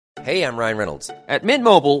Hey, I'm Ryan Reynolds. At Mint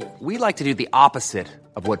Mobile, we like to do the opposite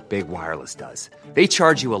of what Big Wireless does. They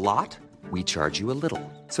charge you a lot, we charge you a little.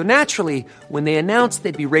 So naturally, when they announced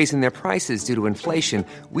they'd be raising their prices due to inflation,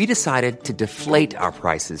 we decided to deflate our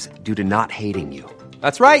prices due to not hating you.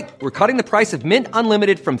 That's right. We're cutting the price of Mint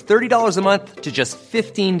Unlimited from $30 a month to just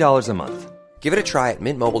 $15 a month. Give it a try at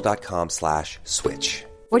mintmobile.com/switch.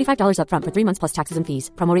 $45 up front for 3 months plus taxes and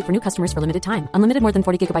fees. Promo rate for new customers for limited time. Unlimited more than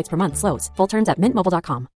 40 gigabytes per month. Slows full terms at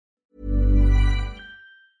mintmobile.com.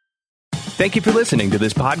 Thank you for listening to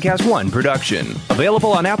this Podcast One production.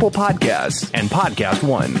 Available on Apple Podcasts and Podcast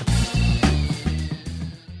One.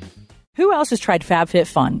 Who else has tried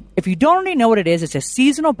FabFitFun? If you don't already know what it is, it's a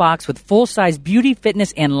seasonal box with full-size beauty,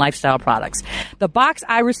 fitness, and lifestyle products. The box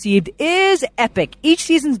I received is epic. Each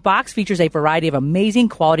season's box features a variety of amazing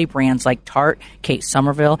quality brands like Tarte, Kate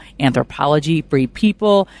Somerville, Anthropologie, Free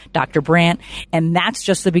People, Dr. Brandt, and that's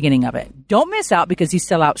just the beginning of it. Don't miss out because these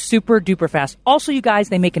sell out super duper fast. Also, you guys,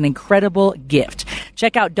 they make an incredible gift.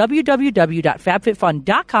 Check out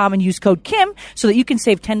www.fabfitfun.com and use code KIM so that you can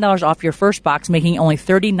save $10 off your first box, making only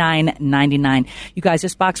 $39.99. You guys,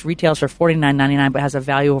 this box retails for $49.99 but has a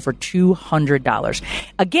value over $200.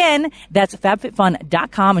 Again, that's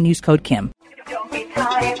fabfitfun.com and use code KIM.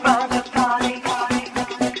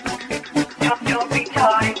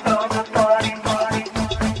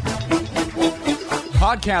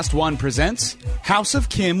 Podcast One presents House of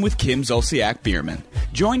Kim with Kim Zolciak Biermann.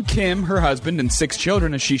 Join Kim, her husband, and 6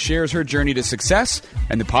 children as she shares her journey to success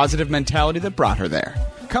and the positive mentality that brought her there.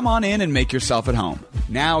 Come on in and make yourself at home.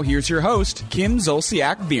 Now, here's your host, Kim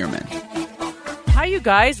Zolciak Biermann. Hi, you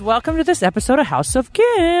guys. Welcome to this episode of House of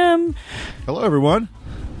Kim. Hello, everyone.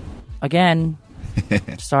 Again,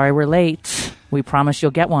 sorry we're late. We promise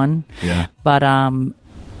you'll get one. Yeah. But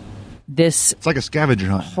this It's like a scavenger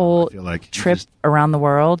hunt. whole I feel like. trip around the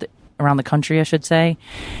world, around the country, I should say,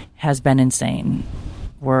 has been insane.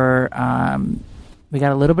 We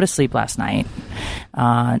got a little bit of sleep last night.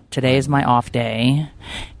 Today is my off day.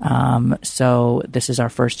 So this is our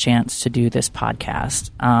first chance to do this podcast.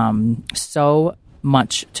 So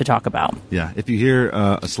much to talk about. Yeah. If you hear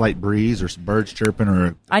a slight breeze or some birds chirping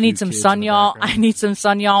or I need some sun, y'all.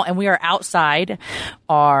 And we are outside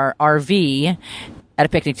our RV at a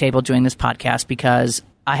picnic table doing this podcast because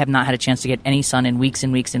I have not had a chance to get any sun in weeks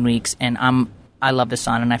and weeks and weeks. And I love the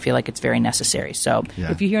sun, and I feel like it's very necessary. So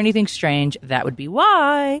if you hear anything strange, that would be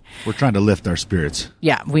why. We're trying to lift our spirits.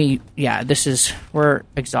 We're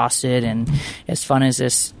exhausted, and as fun as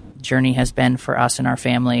this journey has been for us and our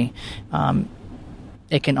family,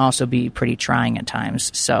 it can also be pretty trying at times.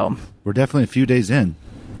 So we're definitely a few days in.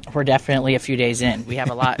 We have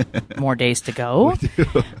a lot more days to go.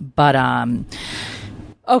 But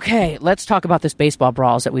okay, let's talk about this baseball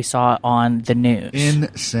brawls that we saw on the news.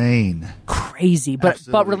 Insane. Crazy, but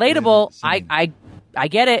relatable. I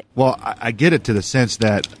get it. Well, I get it to the sense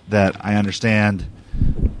that I understand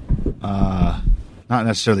not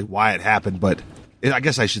necessarily why it happened, but I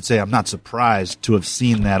guess I should say I'm not surprised to have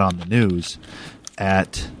seen that on the news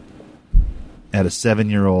at a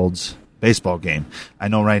 7-year-old's baseball game. I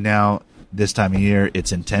know right now, this time of year,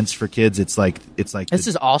 it's intense for kids. It's like this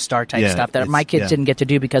is all-star type stuff that my kids didn't get to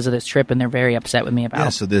do because of this trip, and they're very upset with me about. Yeah,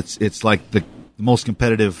 so it's like the most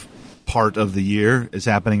competitive part of the year is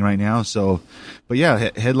happening right now. So, but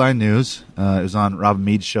yeah, headline news. It was on Robin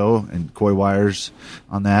Mead's show and Coy Wires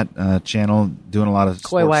on that channel doing a lot of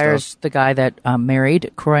Coy Wires, stuff. The guy that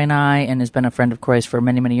married Coy and I and has been a friend of Coy's for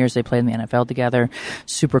many, many years. They played in the NFL together.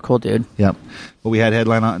 Super cool dude. Yep. But we had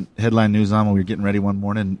headline news on when we were getting ready one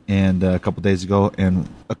morning and a couple days ago, and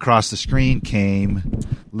across the screen came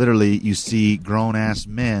literally you see grown-ass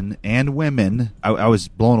men and women. I was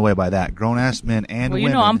blown away by that. Grown-ass men and women. Well, you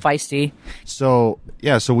know I'm feisty. So,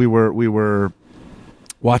 yeah, so we were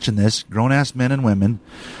watching this, grown-ass men and women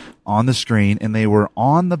on the screen, and they were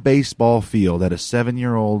on the baseball field at a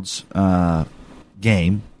 7-year-old's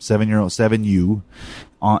game, 7U,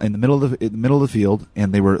 in the middle of the field,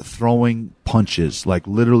 and they were throwing punches, like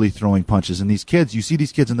literally throwing punches. And these kids, you see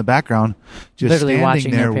these kids in the background just literally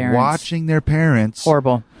standing there watching their parents.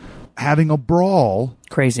 Horrible. Having a brawl.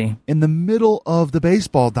 Crazy. In the middle of the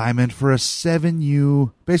baseball diamond for a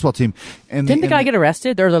 7U baseball team. And didn't the guy get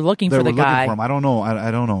arrested? Or they're looking for the guy? Looking for him. I don't know.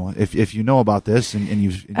 I don't know if you know about this. And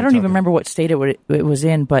I don't even remember what state it was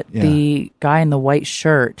in, but the guy in the white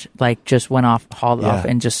shirt just went off, hauled off,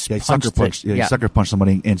 and just sucker punched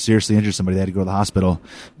somebody and seriously injured somebody. They had to go to the hospital,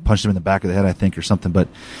 punched him in the back of the head, I think, or something. But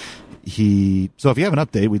so if you have an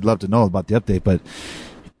update, we'd love to know about the update. But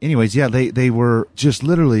anyways, they were just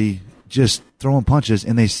literally just throwing punches.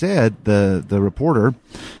 And they said, the reporter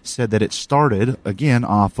said that it started, again,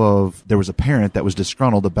 off of, there was a parent that was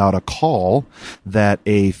disgruntled about a call that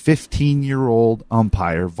a 15-year-old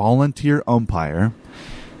umpire, volunteer umpire,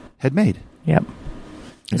 had made. Yep.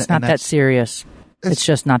 It's not that serious. It's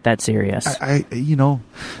just not that serious. I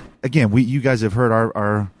again, you guys have heard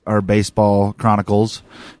our baseball chronicles,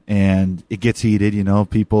 and it gets heated.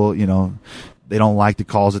 People, they don't like the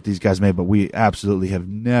calls that these guys made, but we absolutely have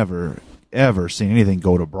never ever seen anything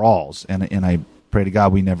go to brawls, and I pray to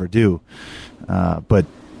God we never do. But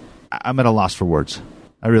I'm at a loss for words.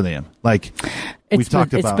 I really am. Like, we've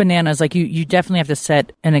talked about. It's bananas. Like, you definitely have to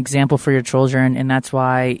set an example for your children, and that's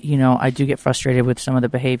why, I do get frustrated with some of the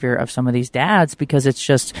behavior of some of these dads, because it's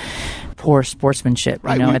just poor sportsmanship,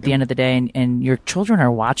 right, at the end of the day, and your children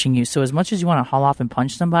are watching you. So as much as you want to haul off and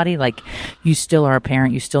punch somebody, like, you still are a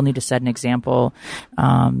parent. You still need to set an example.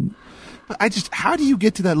 How do you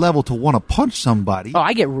get to that level to want to punch somebody? Oh,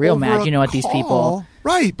 I get real mad, at these people.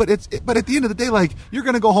 Right, but at the end of the day, like, you're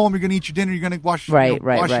going to go home, you're going to eat your dinner, you're going to wash your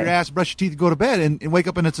ass, brush your teeth, go to bed, and wake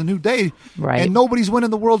up, and it's a new day. Right. And nobody's winning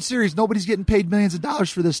the World Series. Nobody's getting paid millions of dollars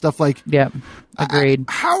for this stuff. Like, yep, agreed.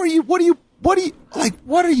 How are you? What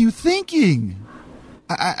are you thinking?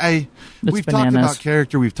 We've talked about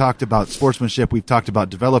character, we've talked about sportsmanship, we've talked about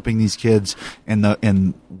developing these kids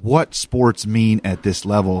and what sports mean at this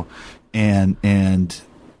level, and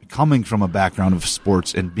coming from a background of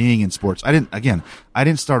sports and being in sports. I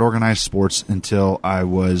didn't start organized sports until I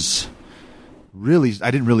didn't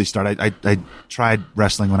really start. I tried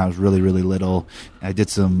wrestling when I was really, really little. I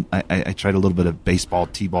did I tried a little bit of baseball,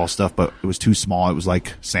 t-ball stuff, but it was too small. It was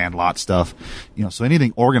like sandlot stuff, so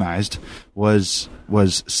anything organized was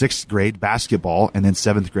 6th grade basketball and then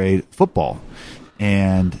 7th grade football.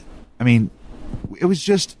 And I mean, it was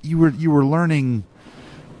just, you were learning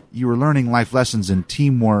life lessons and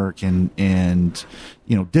teamwork and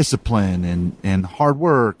discipline and hard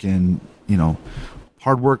work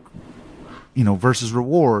versus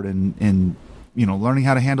reward and learning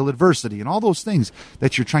how to handle adversity and all those things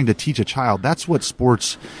that you're trying to teach a child. That's what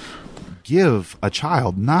sports give a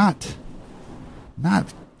child, not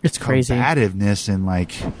it's crazy combativeness and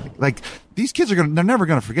like these kids they're never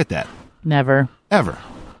going to forget that. Never. Ever.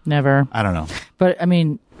 Never. I don't know. But I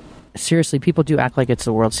mean, seriously, people do act like it's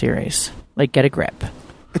the World Series. Like, get a grip.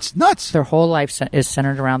 It's nuts. Their whole life is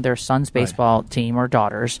centered around their son's baseball team or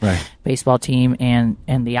daughter's baseball team and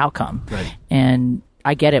the outcome. Right. And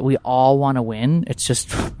I get it. We all want to win. It's just,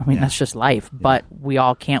 that's just life. Yeah. But we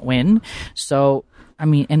all can't win. So,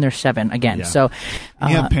 and they're 7 again. Yeah. So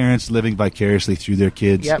you have parents living vicariously through their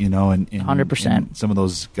kids, and 100%. And some of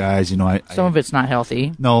those guys, some of it's not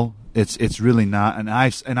healthy. No. It's really not,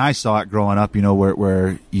 and I saw it growing up,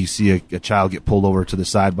 where you see a child get pulled over to the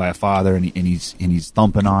side by a father, and he's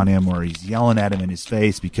thumping on him, or he's yelling at him in his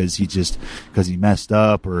face because he messed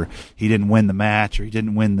up, or he didn't win the match, or he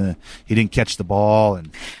didn't catch the ball. And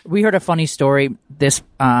we heard a funny story this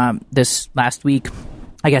last week.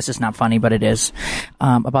 I guess it's not funny, but it is,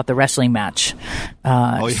 about the wrestling match.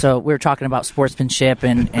 So we were talking about sportsmanship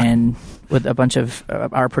and with a bunch of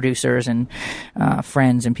our producers and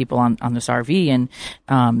friends and people on this RV,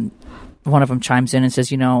 and one of them chimes in and says,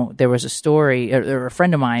 there was a story, or a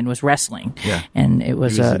friend of mine was wrestling, and it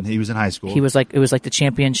was he was in high school. It was like the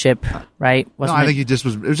championship, right? Wasn't I think it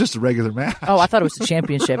was just a regular match. Oh, I thought it was the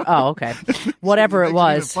championship. Oh, okay. Whatever it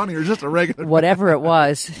was, funny or just a regular. Whatever it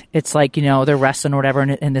was, it's like they're wrestling or whatever,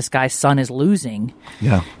 and this guy's son is losing.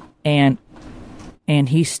 Yeah. And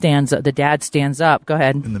he stands up. The dad stands up. Go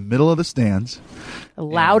ahead. In the middle of the stands.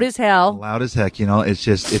 Loud as hell. Loud as heck.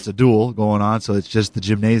 It's a duel going on. So it's just the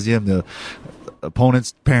gymnasium, the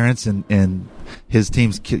opponent's parents, and his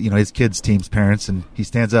team's, his kids' team's parents. And he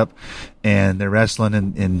stands up, and they're wrestling,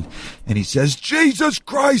 and he says, "Jesus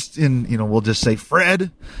Christ!" And we'll just say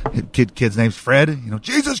Fred. Kid's name's Fred.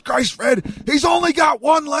 Jesus Christ, Fred! He's only got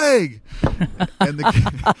one leg. and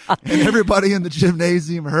everybody in the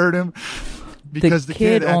gymnasium heard him. Because the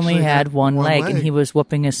kid only had one leg, and he was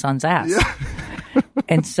whooping his son's ass. Yeah.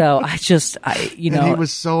 And so and he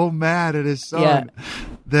was so mad at his son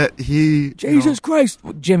that he, Jesus Christ,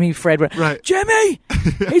 Jimmy, Fred, right? Jimmy,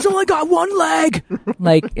 he's only got one leg.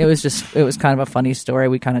 Like, it was kind of a funny story.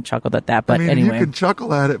 We kind of chuckled at that, but anyway, you can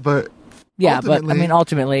chuckle at it, but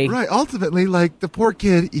ultimately, right? Ultimately, like, the poor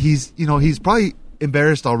kid, he's probably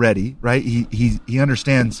embarrassed already, right? He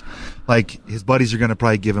understands, like, his buddies are going to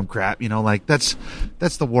probably give him crap, like that's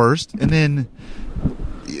the worst. And then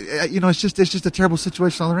it's just a terrible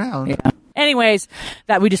situation all around. Yeah. Anyways,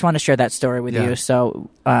 that we just want to share that story with you. So,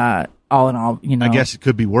 all in all, I guess it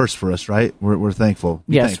could be worse for us, right? We're thankful.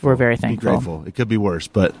 Yes, we're very thankful. Be grateful. It could be worse,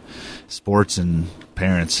 but sports and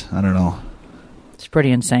parents, I don't know. It's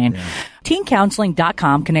pretty insane. Yeah.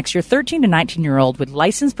 TeenCounseling.com connects your 13 to 19-year-old with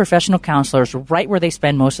licensed professional counselors right where they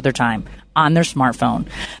spend most of their time, on their smartphone.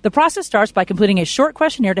 The process starts by completing a short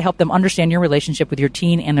questionnaire to help them understand your relationship with your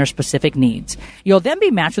teen and their specific needs. You'll then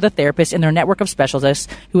be matched with a therapist in their network of specialists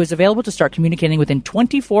who is available to start communicating within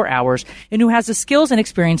 24 hours and who has the skills and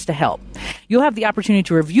experience to help. You'll have the opportunity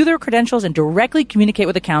to review their credentials and directly communicate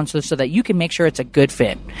with the counselor so that you can make sure it's a good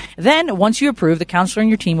fit. Then, once you approve, the counselor and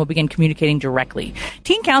your team will begin communicating directly.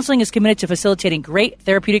 Teen Counseling is committed to facilitating great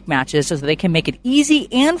therapeutic matches so that they can make it easy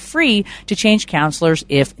and free to change counselors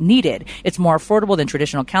if needed. It's more affordable than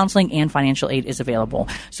traditional counseling, and financial aid is available.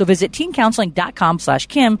 So visit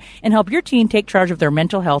teencounseling.com/Kim and help your teen take charge of their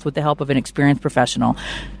mental health with the help of an experienced professional.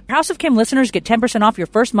 House of Kim listeners get 10% off your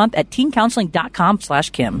first month at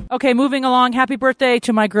teencounseling.com/Kim. Okay, moving along. Happy birthday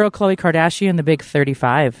to my girl, Khloe Kardashian, the big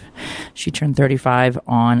 35. She turned 35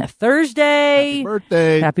 on Thursday. Happy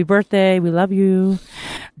birthday. Happy birthday. We love you.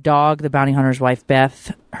 Dog, the bounty hunter's wife,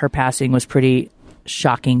 Beth, her passing was pretty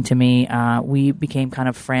shocking to me. We became kind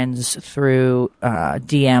of friends through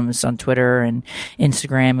DMs on Twitter and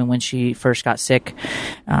Instagram, and when she first got sick,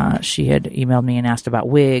 she had emailed me and asked about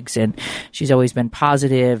wigs, and she's always been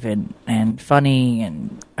positive and funny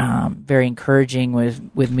and very encouraging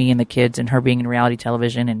with me and the kids, and her being in reality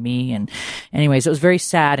television and me. And anyways, it was very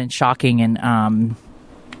sad and shocking, and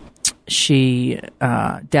she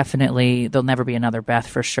definitely, there'll never be another Beth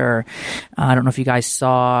for sure. I don't know if you guys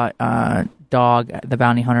saw Dog, the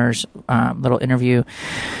bounty hunter's little interview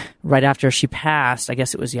right after she passed. I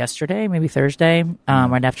guess it was yesterday, maybe Thursday.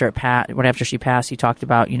 Right after she passed, he talked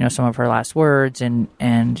about some of her last words and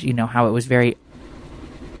how it was very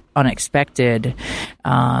unexpected.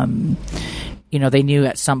 They knew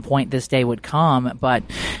at some point this day would come, but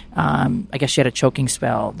I guess she had a choking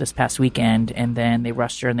spell this past weekend, and then they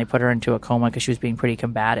rushed her and they put her into a coma because she was being pretty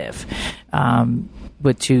combative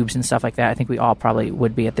with tubes and stuff like that. I think we all probably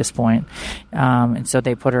would be at this point. And so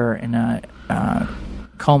they put her in a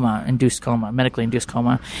medically induced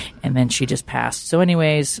coma, and then she just passed. So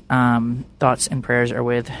anyways, thoughts and prayers are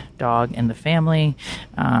with Dog and the family.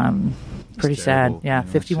 Pretty sad. Yeah,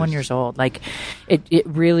 51 years old. Like, it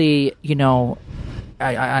really,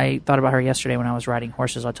 I thought about her yesterday when I was riding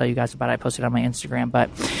horses. I'll tell you guys about it. I posted on my Instagram. But,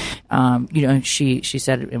 she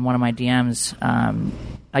said in one of my DMs,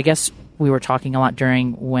 I guess we were talking a lot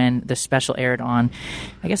during when the special aired on,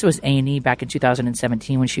 I guess it was A&E back in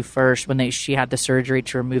 2017 when she had the surgery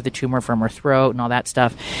to remove the tumor from her throat and all that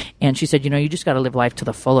stuff. And she said, you just got to live life to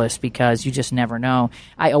the fullest because you just never know.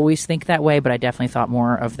 I always think that way, but I definitely thought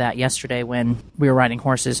more of that yesterday when we were riding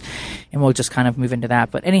horses, and we'll just kind of move into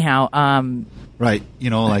that. But anyhow, right.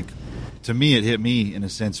 To me, it hit me in a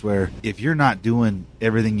sense where if you're not doing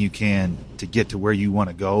everything you can to get to where you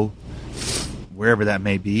want to go, wherever that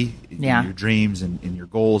may be, your dreams and your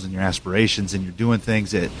goals and your aspirations, and you're doing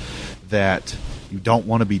things that you don't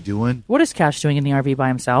want to be doing. What is Cash doing in the RV by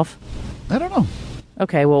himself? I don't know.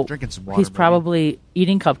 Okay, well, drinking some water. He's probably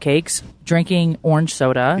eating cupcakes, drinking orange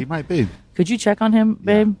soda. He might be. Could you check on him,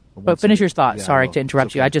 babe? But finish your thought. Yeah, Sorry to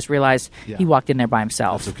interrupt you. I just realized he walked in there by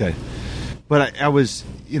himself. That's okay. But I was,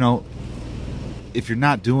 if you're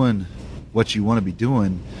not doing what you want to be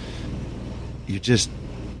doing,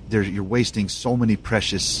 you're wasting so many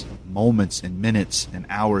precious moments and minutes and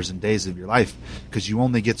hours and days of your life because you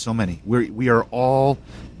only get so many. We are all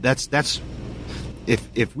that's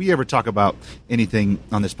if we ever talk about anything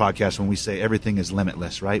on this podcast, when we say everything is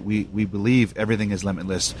limitless, right? We believe everything is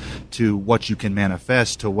limitless to what you can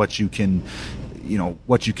manifest, to what you can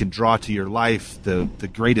draw to your life, the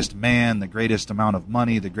greatest man, the greatest amount of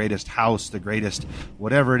money, the greatest house, the greatest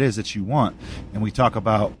whatever it is that you want. And we talk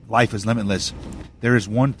about life is limitless. There is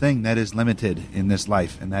one thing that is limited in this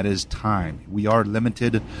life, and that is time. We are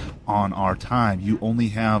limited on our time. You only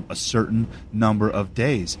have a certain number of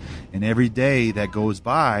days, and every day that goes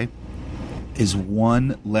by is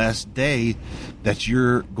one less day that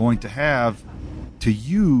you're going to have to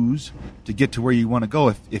use to get to where you want to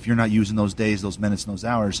go if you're not using those days, those minutes, and those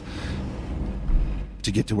hours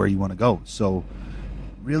to get to where you want to go.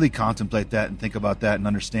 really contemplate that and think about that and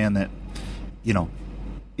understand that, you know,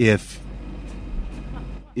 if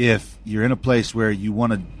you're in a place where you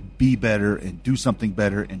want to be better and do something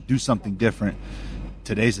better and do something different,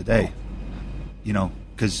 today's the day, you know,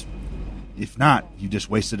 because if not, you just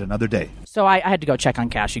wasted another day. So I had to go check on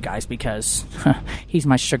Cash, you guys, because he's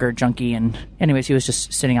my sugar junkie. And anyways, he was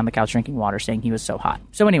just sitting on the couch drinking water saying he was so hot.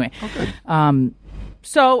 So anyway,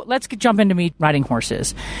 So let's jump into me riding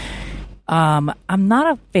horses. I'm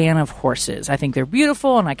not a fan of horses. I think they're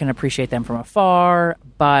beautiful and I can appreciate them from afar,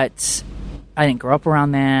 but I didn't grow up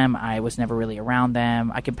around them. I was never really around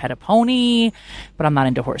them. I can pet a pony, but I'm not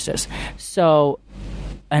into horses. So,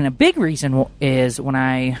 and a big reason is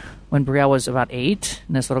when Brielle was about 8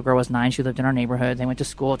 and this little girl was 9, she lived in our neighborhood. They went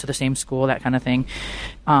to the same school, that kind of thing.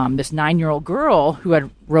 This 9-year-old girl who had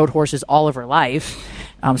rode horses all of her life,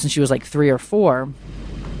 since she was like 3 or 4,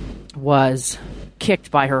 was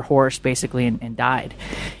kicked by her horse basically and died.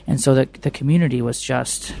 And so the community was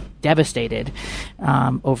just devastated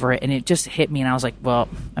over it. And it just hit me. And I was like, well,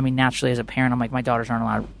 I mean, naturally as a parent, I'm like, my daughters aren't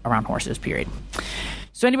allowed around horses, period.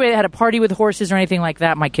 So anybody that had a party with horses or anything like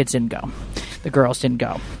that, my kids didn't go. The girls didn't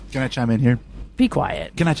go. Can I chime in here? Be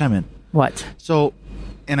quiet. Can I chime in? What? So,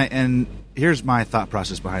 and here's my thought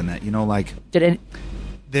process behind that. You know, like,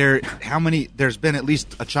 there's been at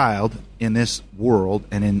least a child in this world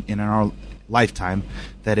and in our lifetime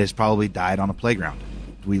that has probably died on a playground.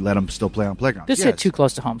 We let them still play on playgrounds. This hit too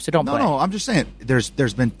close to home, so don't play. No, I'm just saying. There's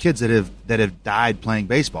been kids that have died playing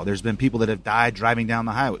baseball. There's been people that have died driving down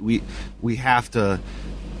the highway. We have to.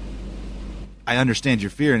 I understand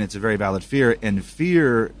your fear, and it's a very valid fear. And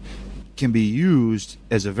fear can be used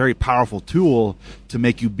as a very powerful tool to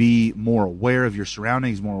make you be more aware of your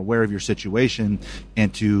surroundings, more aware of your situation,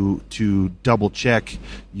 and to double check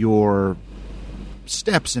your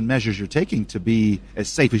steps and measures you're taking to be as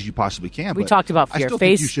safe as you possibly can. We talked about fear. I still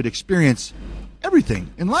think you should experience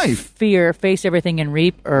everything in life. Fear, face everything and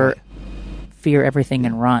reap, or fear everything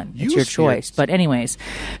and run. It's your choice. But anyways,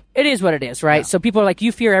 it is what it is, right? Yeah. So people are like,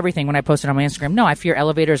 you fear everything when I post it on my Instagram. No, I fear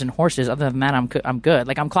elevators and horses. Other than that, I'm good.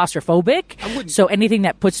 Like, I'm claustrophobic. So anything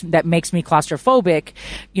that makes me claustrophobic,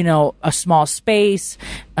 you know, a small space,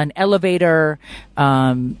 an elevator,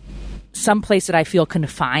 some place that I feel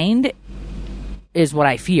confined is what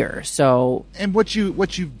I fear. So, and what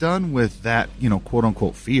you've done with that, you know, quote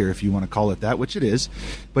unquote fear, if you want to call it that, which it is,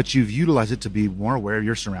 but you've utilized it to be more aware of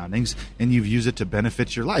your surroundings, and you've used it to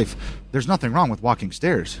benefit your life. There's nothing wrong with walking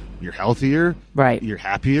stairs. You're healthier, right? You're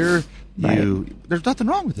happier. Right. There's nothing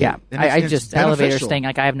wrong with it. Yeah, I just elevators thing.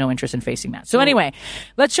 Like, I have no interest in facing that. So anyway,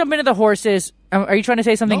 let's jump into the horses. Are you trying to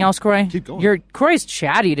say something else, Corey? Keep going. Corey's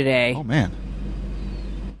chatty today. Oh man.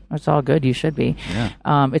 It's all good. You should be.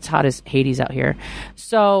 Yeah. It's hot as Hades out here.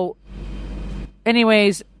 So,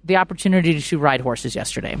 anyways, the opportunity to ride horses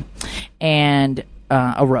yesterday and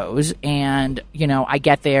arose. And, you know, I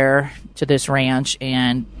get there to this ranch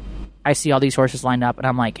and I see all these horses lined up and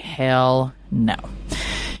I'm like, hell no.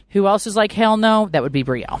 Who else is like, hell no? That would be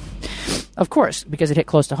Brielle. Of course, because it hit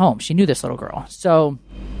close to home. She knew this little girl. So,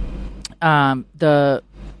 the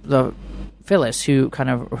Phyllis,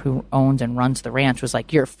 who owns and runs the ranch, was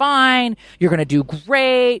like, you're fine, you're gonna do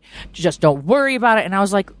great, just don't worry about it. And I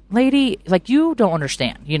was like, lady, like, you don't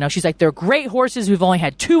understand, you know. She's like, they're great horses, we've only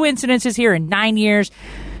had 2 incidences here in 9 years.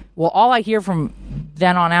 Well, all I hear from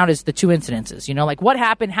then on out is the 2 incidences, you know, like, what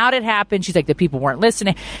happened, how did it happen? She's like, the people weren't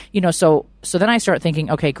listening, you know. So then I start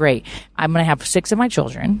thinking, okay, great, I'm gonna have 6 of my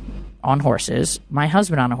children on horses, my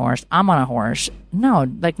husband on a horse, I'm on a horse. No,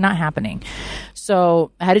 like, not happening.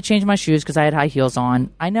 So I had to change my shoes because I had high heels on.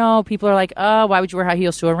 I know people are like, oh, why would you wear high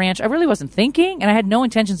heels to a ranch? I really wasn't thinking, and I had no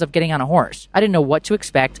intentions of getting on a horse. I didn't know what to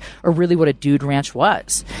expect or really what a dude ranch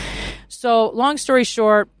was. So long story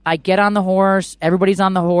short, I get on the horse, everybody's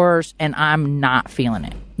on the horse, and I'm not feeling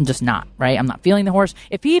it. I'm just not, right? I'm not feeling the horse.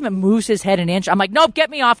 If he even moves his head an inch, I'm like, nope, get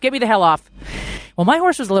me off, get me the hell off. Well, my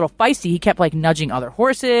horse was a little feisty. He kept like nudging other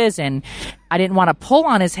horses, and I didn't want to pull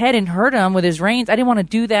on his head and hurt him with his reins. I didn't want to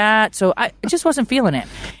do that, so I just wasn't feeling it.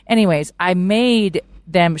 Anyways, I made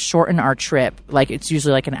them shorten our trip. Like, it's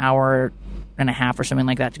usually like an hour and a half or something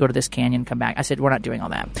like that to go to this canyon, come back. I said, we're not doing all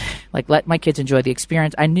that. Like, let my kids enjoy the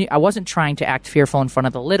experience. I wasn't trying to act fearful in front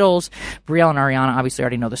of the littles. Brielle and Ariana obviously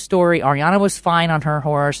already know the story. Ariana was fine on her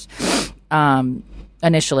horse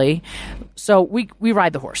initially. So we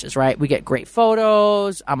ride the horses, right? We get great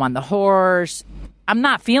photos. I'm on the horse. I'm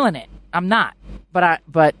not feeling it. I'm not.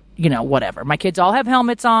 But you know, whatever. My kids all have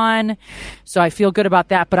helmets on, so I feel good about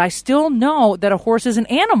that. But I still know that a horse is an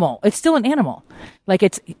animal. It's still an animal. Like,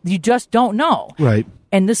 you just don't know. Right.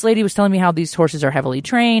 And this lady was telling me how these horses are heavily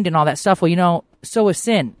trained and all that stuff. Well, you know, so is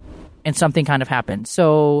Sin. And something kind of happened.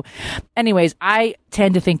 So anyways, I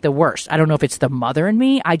tend to think the worst. I don't know if it's the mother in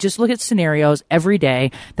me. I just look at scenarios every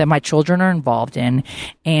day that my children are involved in,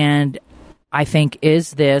 and I think,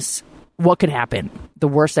 is this what could happen? The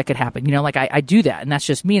worst that could happen. You know, like, I do that, and that's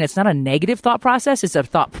just me. And it's not a negative thought process. It's a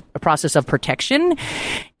process of protection.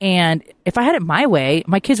 And if I had it my way,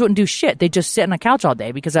 my kids wouldn't do shit. They'd just sit on the couch all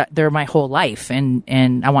day because they're my whole life, and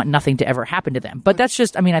I want nothing to ever happen to them. But that's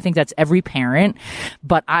just, I mean, I think that's every parent.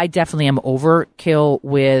 But I definitely am overkill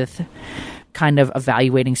with kind of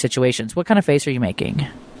evaluating situations. What kind of face are you making?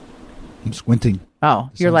 I'm squinting. Oh,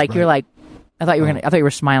 you're like, I thought you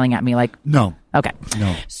were smiling at me like. No. Okay.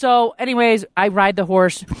 No. So anyways, I ride the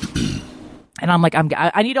horse. And I'm like,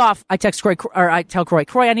 I need off. I text Croy, or I tell Croy,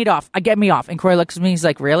 I need off. Get me off. And Croy looks at me. He's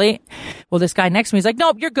like, really? Well, this guy next to me is like,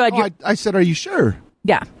 nope, you're good. I said, are you sure?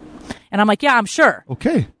 Yeah. And I'm like, yeah, I'm sure.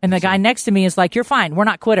 Okay. And the guy next to me is like, you're fine. We're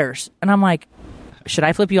not quitters. And I'm like, should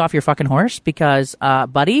I flip you off your fucking horse? Because,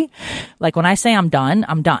 buddy, like when I say I'm done,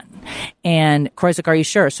 I'm done. And Croy's like, are you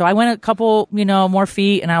sure? So I went a couple, more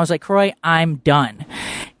feet, and I was like, Croy, I'm done.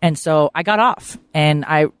 And so I got off, and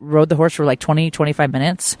I rode the horse for like 20, 25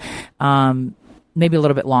 minutes, maybe a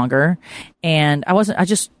little bit longer. And I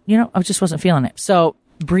just wasn't feeling it. So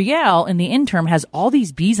Brielle in the interim has all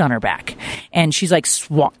these bees on her back, and she's like,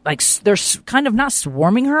 they're kind of not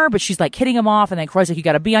swarming her, but she's like hitting them off. And then Croy's like, you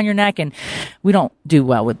got a bee on your neck. And we don't do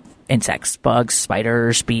well with insects, bugs,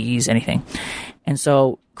 spiders, bees, anything. And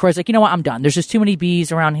so Croy's like, you know what? I'm done. There's just too many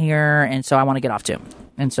bees around here. And so I want to get off too.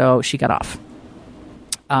 And so she got off.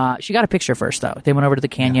 She got a picture first, though. They went over to the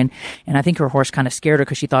canyon, and I think her horse kind of scared her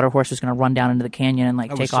because she thought her horse was going to run down into the canyon and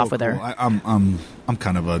like take off with her. I'm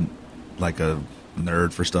kind of a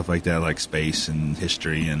nerd for stuff like that, like space and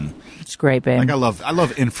history, and it's great, babe. Like I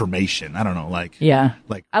love information. I don't know,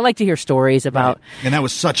 I like to hear stories about. Right. And that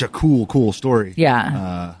was such a cool story.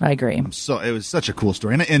 Yeah, I agree. It was such a cool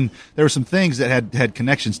story, and there were some things that had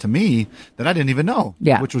connections to me that I didn't even know.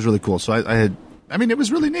 Yeah, which was really cool. So it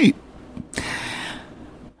was really neat.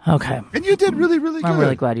 Okay. And you did really, really good. I'm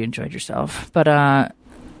really glad you enjoyed yourself. But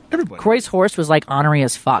everybody. Croy's horse was like ornery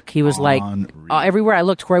as fuck. He was like, everywhere I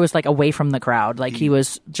looked, Croy was like away from the crowd. Like he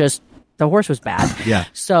was just, the horse was bad. Yeah.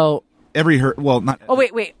 So. Every herd, well, not. Oh,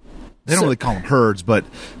 wait. They don't really call them herds, but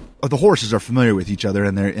the horses are familiar with each other,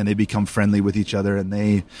 and they become friendly with each other, and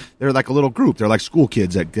they're like a little group. They're like school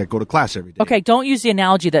kids that go to class every day. Okay, don't use the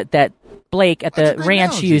analogy that Blake at the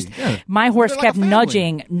ranch used. Yeah. My horse kept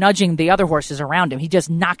nudging the other horses around him. He just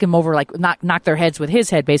knocked him over, like knock their heads with his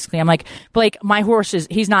head, basically. I'm like, Blake, my horse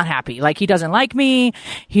he's not happy. Like, he doesn't like me.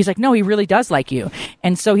 He's like, no, he really does like you.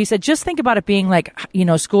 And so he said, just think about it being like,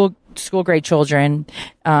 school grade children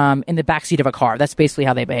in the backseat of a car. That's basically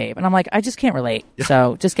how they behave. And I'm like, I just can't relate. Yeah.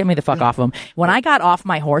 So just get me the fuck off of him. When I got off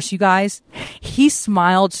my horse, you guys, he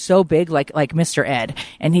smiled so big, like Mr. Ed.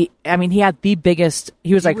 And he had the biggest,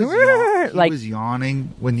 he was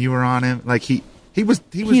yawning when you were on him. Like he was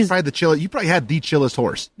probably the chillest. You probably had the chillest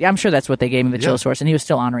horse. Yeah, I'm sure that's what they gave me, the chillest horse. And he was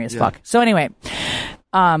still ornery as fuck. So anyway,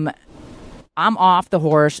 I'm off the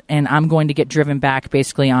horse, and I'm going to get driven back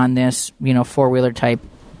basically on this, four-wheeler type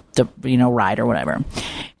ride or whatever.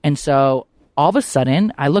 And so all of a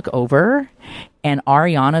sudden I look over, and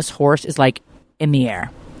Ariana's horse is like in the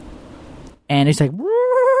air, and he's like,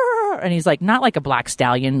 and he's like, not like a black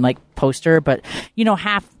stallion like poster, but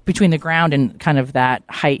half between the ground and kind of that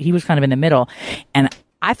height. He was kind of in the middle, and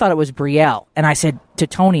I thought it was Brielle. And I said to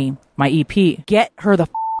Tony, my EP, get her the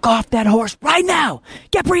off that horse right now.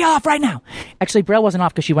 Get Brie off right now. Actually, Brielle wasn't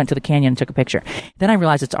off because she went to the canyon and took a picture. Then I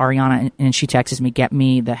realized it's Ariana, and she texts me, get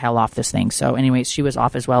me the hell off this thing. So anyways, she was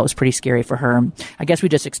off as well. It was pretty scary for her. I guess we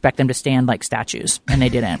just expect them to stand like statues, and they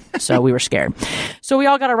didn't. So we were scared. So we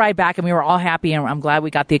all got a ride back, and we were all happy, and I'm glad we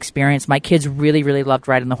got the experience. My kids really, really loved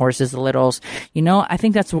riding the horses, the littles. I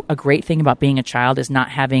think that's a great thing about being a child, is not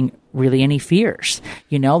having really any fears.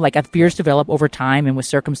 Fears develop over time and with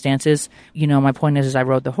circumstances. My point is I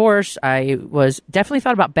rode the horse. I was definitely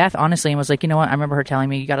thought about Beth, honestly, and was like, I remember her telling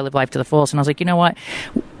me, you got to live life to the fullest. And I was like,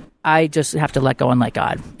 I just have to let go and let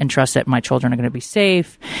God and trust that my children are going to be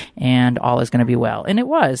safe and all is going to be well. And it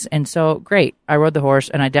was. And so great. I rode the horse,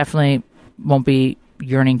 and I definitely won't be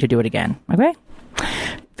yearning to do it again. Okay.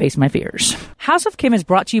 Face my fears. House of Kim is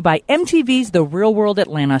brought to you by MTV's The Real World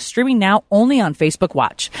Atlanta, streaming now only on Facebook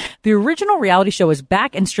Watch. The original reality show is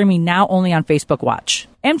back and streaming now only on Facebook Watch.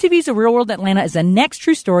 MTV's The Real World Atlanta is the next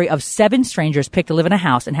true story of 7 strangers picked to live in a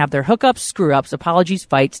house and have their hookups, screw-ups, apologies,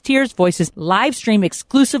 fights, tears, voices live stream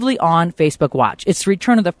exclusively on Facebook Watch. It's the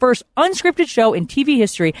return of the first unscripted show in TV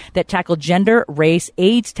history that tackled gender, race,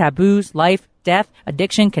 AIDS, taboos, life, death,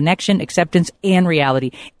 addiction, connection, acceptance, and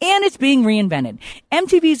reality. And it's being reinvented.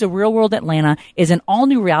 MTV's The Real World Atlanta is an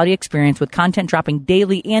all-new reality experience with content dropping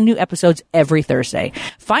daily and new episodes every Thursday.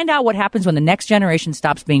 Find out what happens when the next generation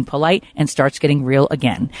stops being polite and starts getting real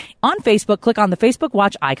again. On Facebook, click on the Facebook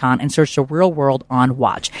Watch icon and search The Real World on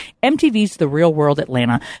Watch. MTV's The Real World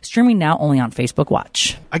Atlanta, streaming now only on Facebook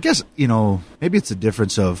Watch. I guess, maybe it's a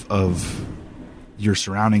difference of your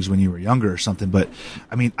surroundings when you were younger or something. But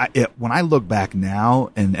I mean, when I look back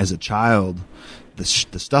now and as a child, the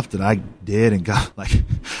stuff that I did and got, like,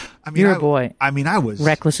 I mean, you're a boy. I mean, I was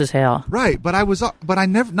reckless as hell. Right. But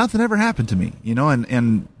nothing ever happened to me,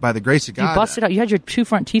 and by the grace of God. You busted out. You had your 2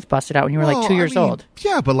 front teeth busted out when you were like 2 years old.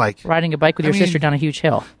 Yeah. But like riding a bike with your sister down a huge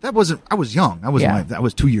hill. I was young. I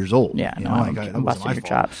was 2 years old. Yeah. I'm busting your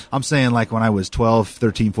chops. I'm saying like when I was 12,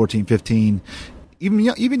 13, 14, 15,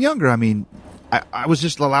 even younger. I mean, I was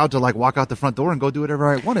just allowed to like walk out the front door and go do whatever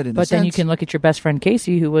I wanted. But then you can look at your best friend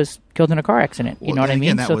Casey, who was killed in a car accident. You know what I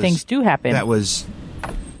mean? So things do happen. That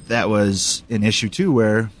was an issue too,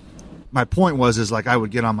 where my point was like I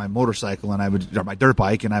would get on my motorcycle and or my dirt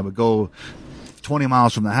bike and I would go 20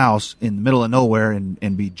 miles from the house in the middle of nowhere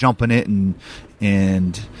and be jumping it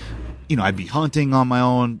and I'd be hunting on my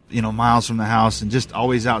own, miles from the house and just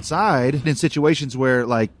always outside in situations where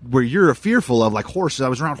you're fearful of, like horses. I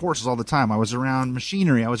was around horses all the time. I was around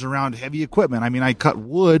machinery. I was around heavy equipment. I mean, I cut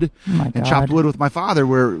wood and chopped wood with my father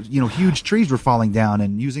where, huge trees were falling down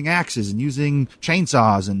and using axes and using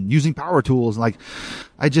chainsaws and using power tools. Like,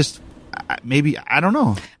 I don't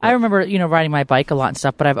know. I remember, riding my bike a lot and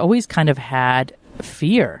stuff, but I've always kind of had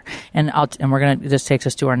fear, and this takes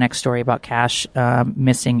us to our next story about Cash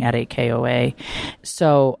missing at a KOA.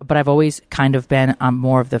 So, but I've always kind of been on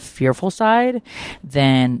more of the fearful side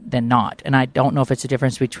than not, and I don't know if it's a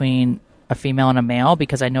difference between a female and a male,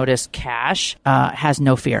 because I noticed Cash has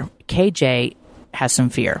no fear. KJ has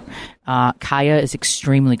some fear. Kaya is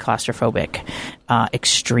extremely claustrophobic,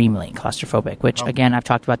 which again, I've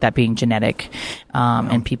talked about that being genetic,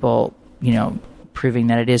 and people, proving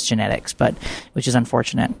that it is genetics, which is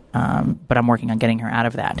unfortunate. But I'm working on getting her out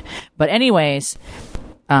of that. But anyways,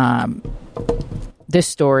 this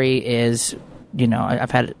story is,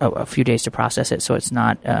 I've had a few days to process it, so it's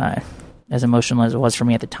not as emotional as it was for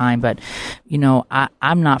me at the time. But,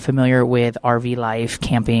 I'm not familiar with RV life,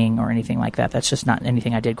 camping, or anything like that. That's just not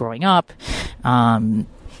anything I did growing up.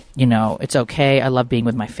 It's okay. I love being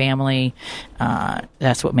with my family.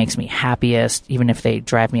 That's what makes me happiest, even if they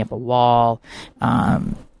drive me up a wall.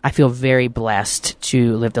 I feel very blessed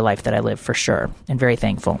to live the life that I live, for sure, and very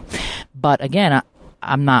thankful. But again,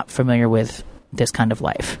 I'm not familiar with this kind of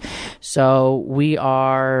life. So we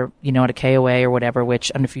are, at a KOA or whatever,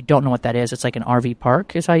 which, and if you don't know what that is, it's like an RV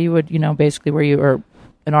park is how you would, basically where you are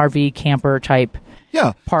an RV camper type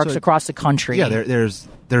parks across the country. Yeah,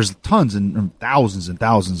 there's tons and thousands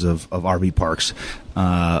of RV parks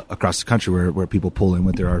across the country where people pull in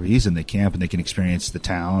with their RVs and they camp and they can experience the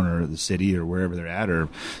town or the city or wherever they're at or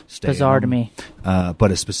stay. Bizarre to me.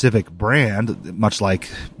 But a specific brand, much like,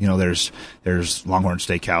 there's Longhorn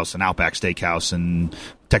Steakhouse and Outback Steakhouse and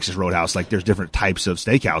Texas Roadhouse, like there's different types of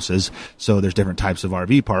steakhouses, so there's different types of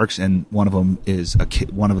RV parks, and one of them is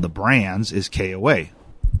one of the brands is KOA.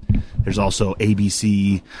 There's also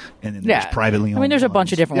ABC, and then there's privately owned. I mean, there's a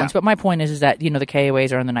bunch of different ones, but my point is that, the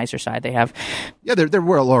KOAs are on the nicer side. They have, they're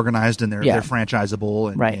well organized and they're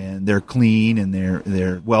franchisable and they're clean and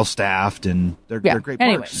they're well staffed and they're great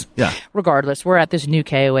parks. Anyways, regardless, we're at this new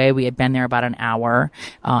KOA. We had been there about an hour.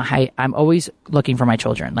 I'm always looking for my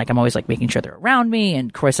children. Like, I'm always like making sure they're around me,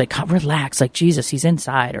 and Corey's like, relax, like Jesus, he's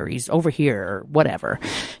inside or he's over here or whatever.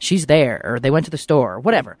 She's there, or they went to the store or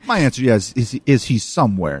whatever. My answer is he's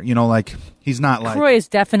somewhere. Like, he's not like... Croy is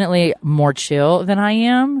definitely more chill than I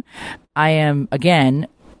am. I am, again,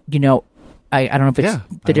 I don't know if it's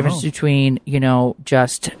the difference between,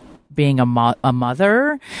 just being a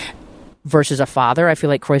mother versus a father. I feel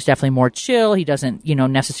like Croy's definitely more chill. He doesn't,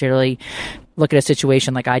 necessarily look at a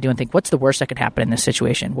situation like I do and think, what's the worst that could happen in this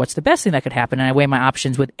situation? What's the best thing that could happen? And I weigh my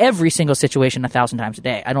options with every single situation 1,000 times a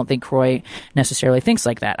day. I don't think Croy necessarily thinks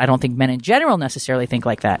like that. I don't think men in general necessarily think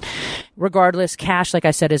like that. Regardless, Cash, like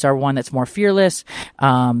I said, is our one that's more fearless.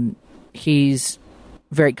 He's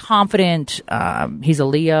very confident. He's a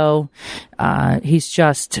Leo. He's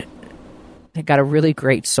just got a really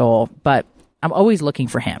great soul, but I'm always looking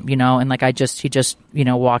for him, and like he just,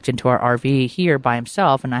 walked into our RV here by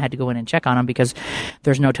himself, and I had to go in and check on him because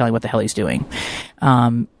there's no telling what the hell he's doing.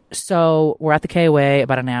 So we're at the KOA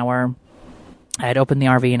about an hour. I had opened the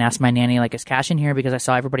RV and asked my nanny, like, is Cash in here? Because I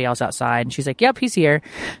saw everybody else outside, and she's like, yep, he's here.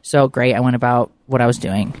 So great. I went about what I was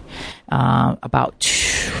doing. About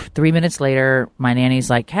 3 minutes later, my nanny's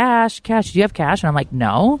like, Cash, do you have Cash? And I'm like,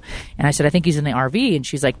 no. And I said, I think he's in the RV. And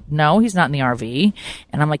she's like, no, he's not in the RV.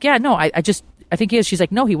 And I'm like, yeah, no, I think he is. She's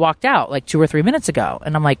like, no, he walked out like 2 or 3 minutes ago.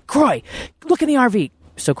 And I'm like, Croy, look in the RV.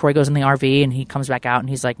 So Croy goes in the RV and he comes back out and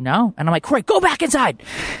he's like, no. And I'm like, Croy, go back inside.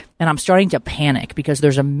 And I'm starting to panic because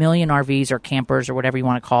there's a million RVs or campers or whatever you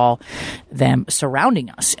want to call them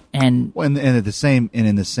surrounding us. And in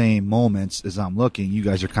the same moments as I'm looking, you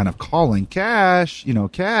guys are kind of calling Cash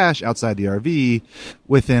outside the RV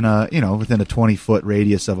within a 20-foot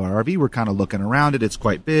radius of our RV. We're kind of looking around it. It's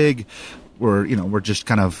quite big. We're just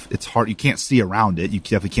kind of, it's hard. You can't see around it. You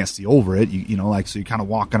definitely can't see over it. So you're kind of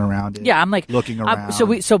walking around it. Yeah, I'm like looking around. So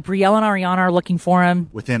Brielle and Ariana are looking for him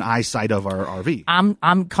within eyesight of our RV.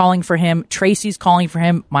 I'm calling for him. Tracy's calling for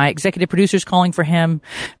him. My executive producer's calling for him.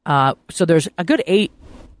 So there's a good 8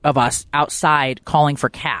 of us outside calling for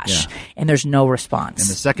Cash, and there's no response. And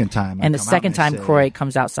the second time, Croy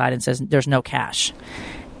comes outside and says, "There's no Cash."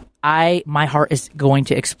 My heart is going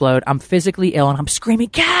to explode. I'm physically ill and I'm screaming,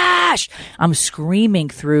 Cash! I'm screaming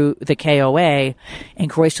through the KOA and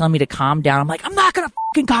Croy's telling me to calm down. I'm like, I'm not going to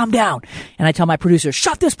fucking calm down. And I tell my producer,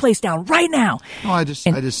 shut this place down right now. No, I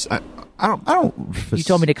don't. You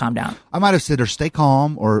told me to calm down. I might have said, or stay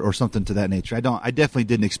calm or something to that nature. I definitely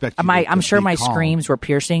didn't expect you I'm sure my calm. Screams were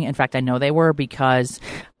piercing. In fact, I know they were because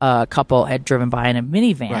a couple had driven by in a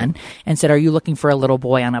minivan and said, are you looking for a little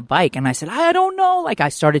boy on a bike? And I said, I don't know. Like, I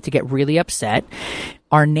started to get really upset.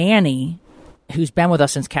 Our nanny, who's been with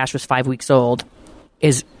us since Cash was 5 weeks old,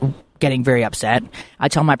 is getting very upset. I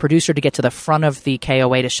tell my producer to get to the front of the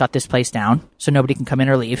KOA to shut this place down so nobody can come in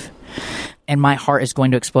or leave. And my heart is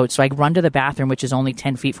going to explode. So I run to the bathroom, which is only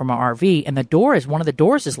 10 feet from our RV, and one of the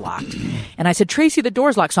doors is locked. And I said, Tracy, the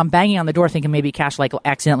door's locked. So I'm banging on the door thinking maybe Cash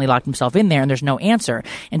accidentally locked himself in there, and there's no answer.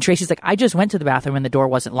 And Tracy's like, I just went to the bathroom and the door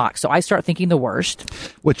wasn't locked. So I start thinking the worst.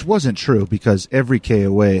 Which wasn't true because every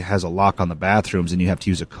KOA has a lock on the bathrooms and you have to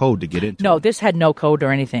use a code to get into it. No, this had no code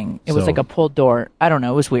or anything. It was like a pulled door. I don't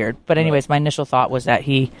know. It was weird. But anyways, my initial thought was that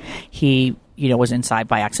he was inside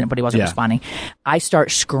by accident, but he wasn't responding. I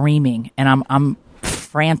start screaming, and I'm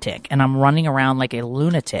frantic, and I'm running around like a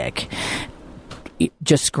lunatic,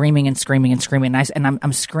 just screaming and screaming and screaming. And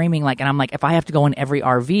I'm screaming and I'm like, if I have to go in every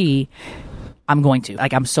RV, I'm going to.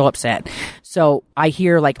 Like, I'm so upset. So I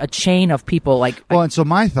hear like a chain of people and so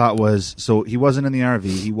my thought was, so he wasn't in the RV,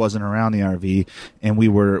 he wasn't around the RV, and we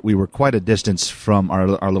were quite a distance from our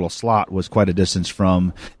little slot was quite a distance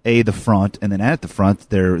from the front, and then at the front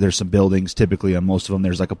there's some buildings. Typically on most of them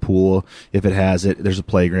there's like a pool, if it has it, there's a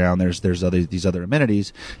playground, there's these other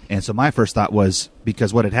amenities. And so my first thought was,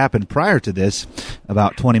 because what had happened prior to this,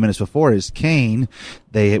 about 20 minutes before, is Kane,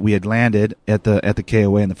 we had landed at the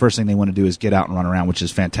KOA, and the first thing they want to do is get out and run around, which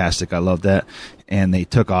is fantastic. I love that. And they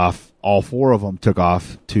took off. All 4 of them took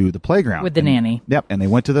off to the playground with the nanny. Yep, and they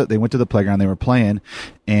went to the playground. They were playing,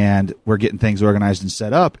 and we're getting things organized and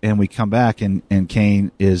set up. And we come back, and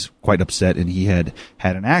Kane is quite upset, and he had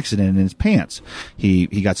an accident in his pants. He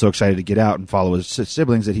got so excited to get out and follow his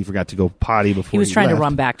siblings that he forgot to go potty before he was trying left. to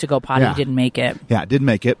run back to go potty. Yeah. He didn't make it. Yeah, didn't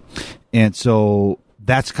make it, and so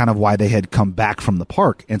that's kind of why they had come back from the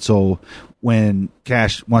park. And so when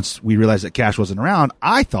once we realized that Cash wasn't around,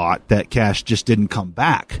 I thought that Cash just didn't come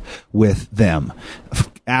back with them.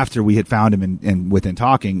 After we had found him and within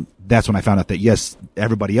talking, that's when I found out that, yes,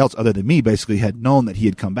 everybody else other than me basically had known that he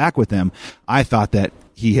had come back with them. I thought that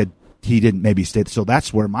he didn't maybe stay. So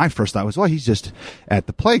that's where my first thought was, well, he's just at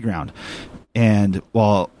the playground. And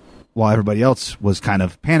while everybody else was kind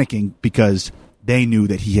of panicking because they knew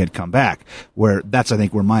that he had come back, where that's, I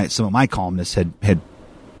think, where some of my calmness had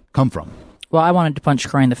come from. Well, I wanted to punch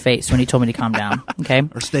Croy in the face when he told me to calm down. Okay,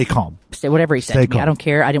 or stay calm. Whatever he said to me. I don't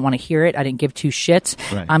care. I didn't want to hear it. I didn't give 2 shits.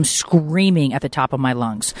 Right. I'm screaming at the top of my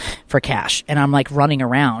lungs for Cash, and I'm like running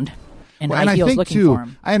around in high heels looking for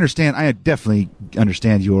him. I understand. I definitely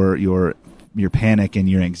understand your panic and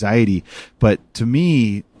your anxiety, but to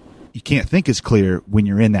me, you can't think as clear when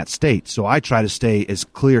you're in that state. So I try to stay as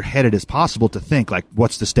clear-headed as possible to think, like,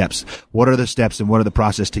 what's the steps? What are the steps and what are the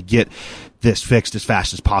process to get this fixed as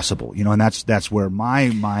fast as possible? And that's where my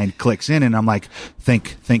mind clicks in, and I'm like,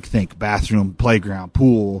 think, bathroom, playground,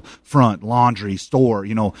 pool, front, laundry, store,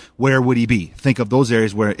 where would he be? Think of those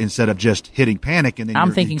areas where instead of just hitting panic and then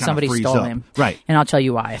I'm thinking somebody stole him. Right. And I'll tell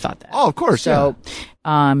you why I thought that. Oh, of course. So,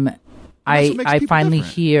 yeah. I finally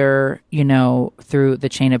hear, through the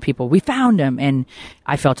chain of people, we found him, and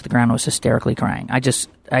I fell to the ground and was hysterically crying. I just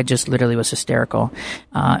literally was hysterical.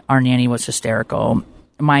 Our nanny was hysterical.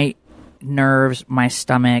 My nerves, my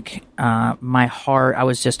stomach, my heart, I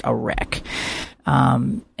was just a wreck.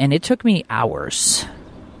 And it took me hours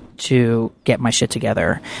to get my shit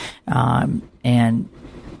together, and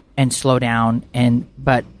slow down.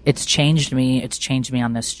 But it's changed me. It's changed me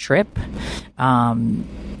on this trip.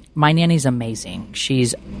 My nanny's amazing.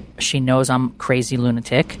 She knows I'm crazy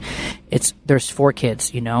lunatic. There's 4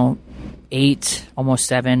 kids, 8, almost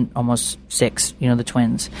 7, almost 6, the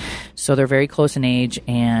twins. So they're very close in age.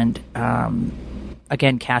 And,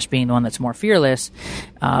 again, Cash being the one that's more fearless,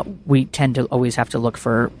 we tend to always have to look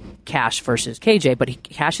for Cash versus KJ, but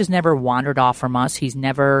Cash has never wandered off from us. He's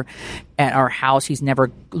never at our house. He's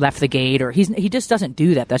never left the gate, or he just doesn't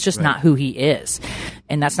do that. That's just not who he is,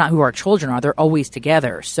 and that's not who our children are. They're always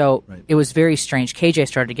together. So it was very strange. KJ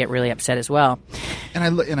started to get really upset as well. And I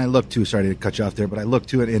look too. Sorry to cut you off there, but I look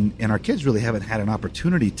to it, and our kids really haven't had an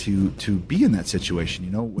opportunity to be in that situation.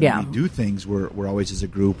 When we do things, we're always as a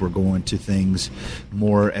group. We're going to things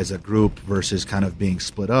more as a group versus kind of being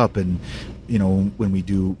split up. And when we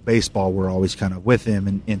do baseball, we're always kind of with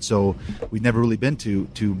him, and so we've never really been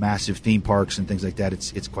to massive theme parks and things like that.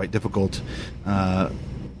 It's quite difficult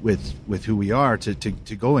with who we are to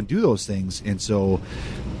go and do those things, and so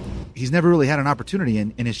he's never really had an opportunity,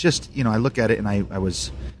 and it's just I look at it and I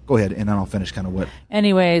was go ahead and then I'll finish kind of what.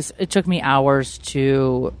 Anyways, it took me hours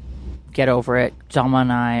to get over it. Zelma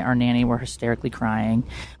and our nanny, were hysterically crying.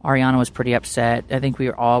 Ariana was pretty upset. I think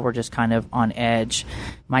we all were just kind of on edge.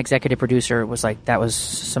 My executive producer was like, that was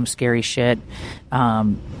some scary shit.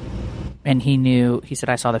 And he said,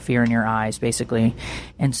 I saw the fear in your eyes, basically.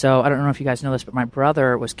 And so I don't know if you guys know this, but my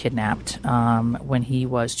brother was kidnapped when he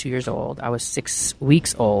was 2 years old. I was 6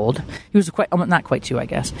 weeks old. He was not quite 2, I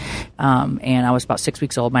guess. And I was about 6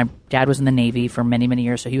 weeks old. My dad was in the Navy for many, many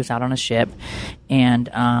years, so he was out on a ship. And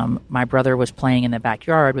my brother was playing in the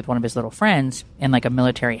backyard with one of his little friends in like a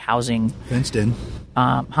military housing. Fenced in.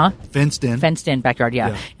 Fenced in backyard,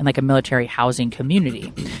 yeah. In like a military housing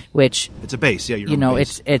community, which... It's a base, yeah.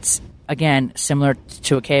 It's again, similar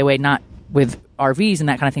to a KOA, not with RVs and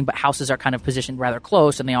that kind of thing, but houses are kind of positioned rather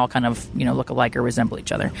close, and they all kind of, look alike or resemble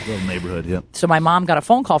each other. Little neighborhood, yeah. So my mom got a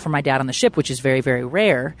phone call from my dad on the ship, which is very, very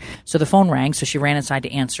rare. So the phone rang, so she ran inside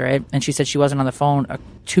to answer it, and she said she wasn't on the phone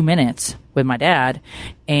 2 minutes with my dad,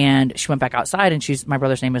 and she went back outside, and my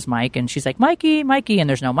brother's name is Mike, and she's like, Mikey, and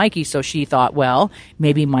there's no Mikey, so she thought, well,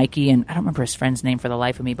 maybe Mikey, and I don't remember his friend's name for the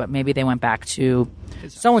life of me, but maybe they went back to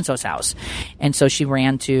so-and-so's house. And so she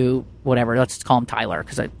ran to whatever, let's call him Tyler,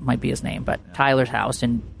 because that might be his name, but Tyler's house,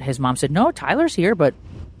 and his mom said, no, Tyler's here, but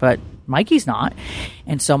Mikey's not.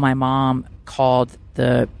 And so my mom called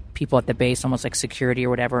the people at the base, almost like security or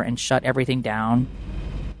whatever, and shut everything down.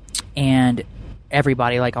 And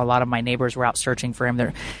everybody, like a lot of my neighbors, were out searching for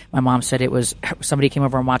him. My mom said it was somebody came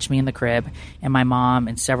over and watched me in the crib, and my mom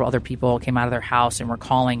and several other people came out of their house and were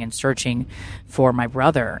calling and searching for my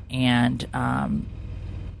brother. And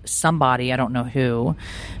somebody, I don't know who,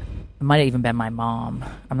 it might have even been my mom,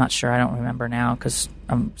 I'm not sure, I don't remember now because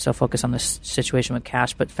I'm so focused on this situation with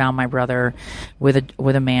Cash, but found my brother with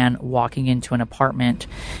a man walking into an apartment,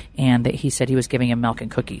 and that he said he was giving him milk and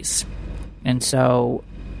cookies. And so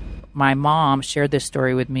my mom shared this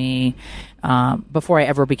story with me before I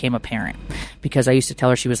ever became a parent, because I used to tell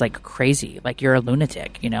her she was like crazy, like you're a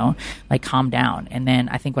lunatic, like calm down. And then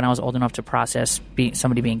I think when I was old enough to process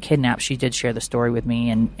somebody being kidnapped, she did share the story with me,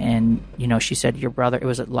 and she said your brother,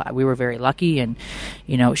 we were very lucky, and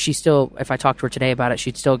she still, if I talked to her today about it,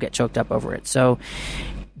 she'd still get choked up over it. So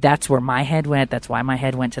that's where my head went. That's why my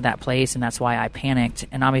head went to that place, and that's why I panicked.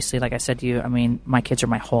 And obviously, like I said to you, I mean, my kids are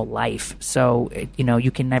my whole life. So, you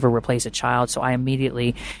can never replace a child. So I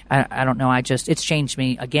immediately, I don't know, it's changed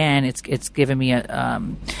me. Again, it's given me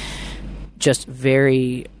just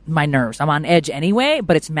very, my nerves. I'm on edge anyway,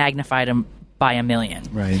 but it's magnified them by a million.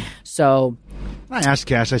 Right. So I asked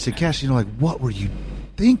Cash, I said, Cash, what were you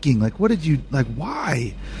thinking? Like, what did you,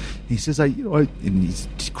 why? He says, and he's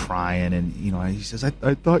crying, and, he says, I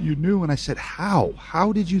thought you knew. And I said, how?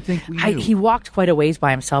 How did you think we knew? He walked quite a ways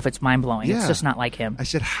by himself. It's mind-blowing. Yeah. It's just not like him. I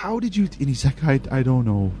said, how did you, and he's like, I don't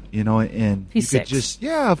know, and he's 6.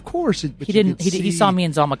 Yeah, of course. He saw me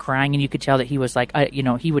and Zelma crying, and you could tell that he was like,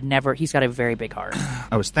 he would never, he's got a very big heart.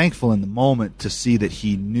 I was thankful in the moment to see that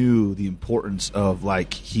he knew the importance of,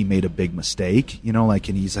 he made a big mistake,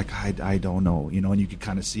 and he's like, I don't know, and you could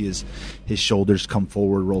kind of see his shoulders come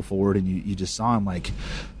forward, roll forward, and you just saw him like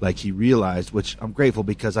he realized, which I'm grateful,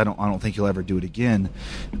 because I don't think he'll ever do it again.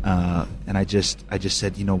 And I just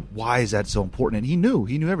said, why is that so important? And he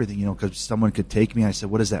knew everything, because someone could take me. I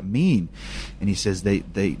said, what does that mean? And he says they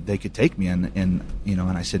could take me, and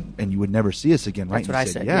I said, and you would never see us again, right? That's what I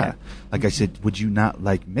said. Yeah. Like I said, would you not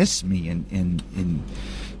miss me? And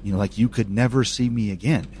you could never see me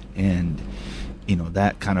again. And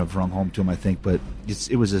that kind of rung home to him, I think. But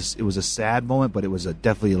it was a sad moment, but it was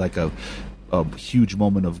definitely like a huge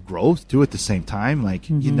moment of growth too. At the same time, like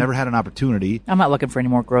you never had an opportunity. I'm not looking for any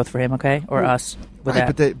more growth for him, okay, or us with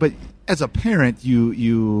that. But as a parent,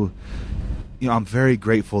 you I'm very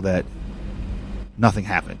grateful that nothing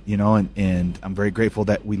happened, and I'm very grateful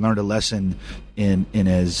that we learned a lesson in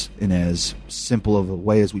as simple of a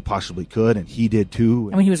way as we possibly could, and he did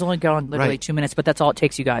too. I mean, he was only gone literally Right. 2 minutes, but that's all it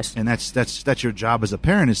takes, you guys. And that's your job as a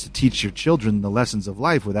parent, is to teach your children the lessons of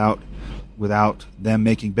life without them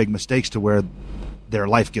making big mistakes to where their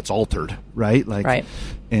life gets altered, right? Right.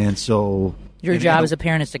 And so your job as a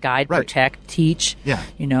parent is to guide, Right. protect, teach. Yeah.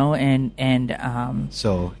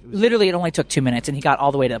 So literally it only took 2 minutes, and he got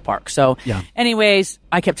all the way to the park. So, Yeah. anyways,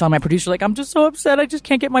 I kept telling my producer, like, I'm just so upset. I just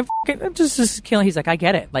can't get my I'm just killing. He's like, I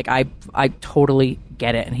get it. Like, I totally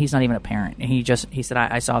get it. And he's not even a parent. And he said,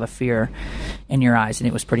 I saw the fear in your eyes, and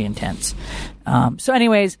it was pretty intense. So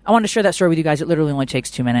anyways, I wanted to share that story with you guys. It literally only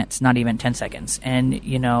takes 2 minutes, not even 10 seconds. And,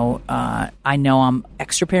 I know I'm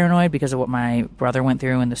extra paranoid because of what my brother went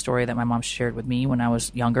through and the story that my mom shared with me when I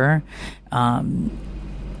was younger.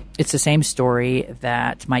 It's the same story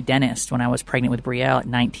that my dentist, when I was pregnant with Brielle at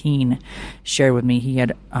 19, shared with me. He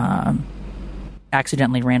had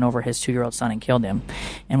accidentally ran over his 2-year-old son and killed him.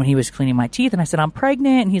 And when he was cleaning my teeth, and I said, I'm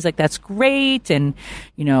pregnant, and he's like, that's great. And,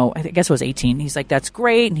 I guess it was 18. He's like, that's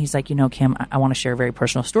great. And he's like, Kim, I want to share a very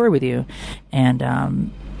personal story with you.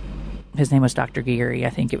 And his name was Dr. Geary. I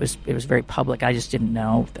think it was very public. I just didn't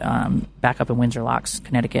know. Back up in Windsor Locks,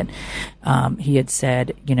 Connecticut, he had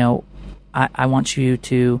said, I want you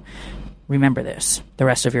to remember this the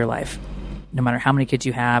rest of your life. No matter how many kids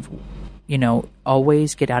you have,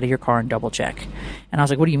 always get out of your car and double check. And I was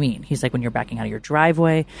like, what do you mean? He's like, when you're backing out of your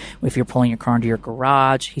driveway, if you're pulling your car into your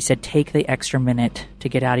garage, he said, take the extra minute to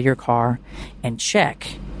get out of your car and check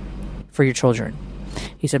for your children.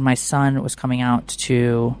 He said, my son was coming out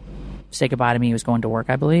to say goodbye to me. He was going to work,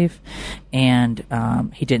 I believe. And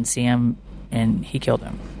he didn't see him, and he killed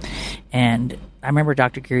him. And I remember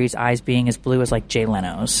Dr. Geary's eyes being as blue as like Jay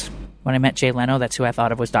Leno's. When I met Jay Leno, that's who I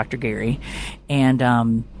thought of was Dr. Geary.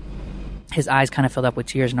 And his eyes kind of filled up with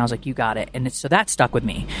tears, and I was like, you got it. And so that stuck with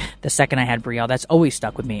me. The second I had Brielle, that's always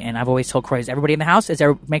stuck with me. And I've always told Croix, everybody in the house,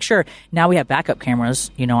 make sure, now we have backup cameras,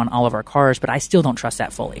 on all of our cars, but I still don't trust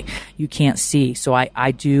that fully. You can't see. So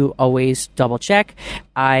I do always double check.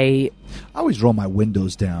 I always roll my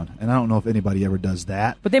windows down, and I don't know if anybody ever does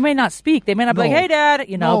that. But they may not speak. They may not be like, hey, Dad,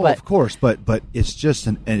 No, but of course, but it's just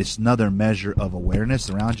it's another measure of awareness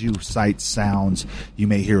around you, sights, sounds. You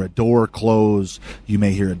may hear a door close. You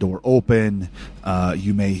may hear a door open.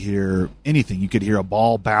 You may hear anything. You could hear a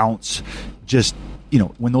ball bounce. Just,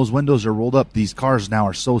 when those windows are rolled up, these cars now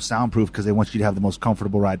are so soundproof because they want you to have the most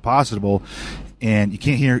comfortable ride possible, and you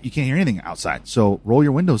can't hear anything outside. So roll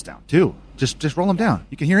your windows down too. Just roll them down.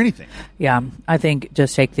 You can hear anything. Yeah, I think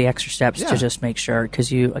just take the extra steps Yeah. to just make sure,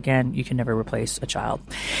 because you can never replace a child.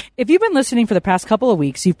 If you've been listening for the past couple of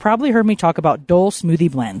weeks, you've probably heard me talk about Dole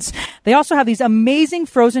Smoothie Blends. They also have these amazing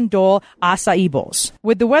frozen Dole acai bowls.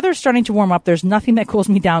 With the weather starting to warm up, there's nothing that cools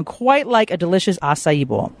me down quite like a delicious acai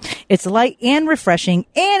bowl. It's light and refreshing,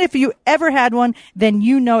 and if you ever had one, then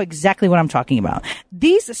you know exactly what I'm talking about.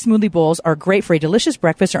 These smoothie bowls are great for a delicious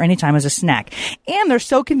breakfast or anytime as a snack, and they're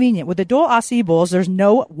so convenient. With the Dole acai bowls, there's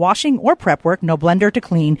no washing or prep work, no blender to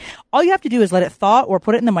clean. All you have to do is let it thaw or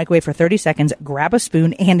put it in the microwave for 30 seconds, grab a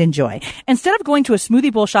spoon, and enjoy. Instead of going to a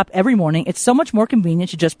smoothie bowl shop every morning, it's so much more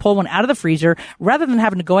convenient to just pull one out of the freezer rather than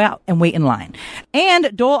having to go out and wait in line.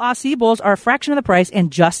 And Dole acai bowls are a fraction of the price and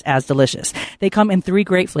just as delicious. They come in 3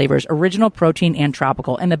 great flavors, original, protein, and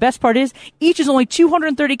tropical. And the best part is, each is only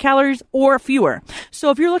 230 calories or fewer. So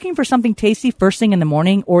if you're looking for something tasty first thing in the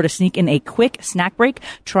morning or to sneak in a quick snack break,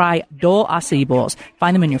 try Dole acai bowls.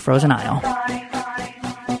 Find them in your frozen aisle.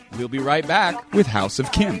 We'll be right back with House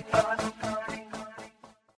of Kim.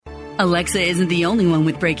 Alexa isn't the only one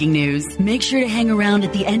with breaking news. Make sure to hang around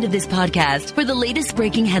at the end of this podcast for the latest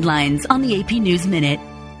breaking headlines on the AP News Minute.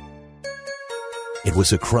 It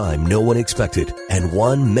was a crime no one expected, and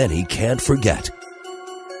one many can't forget.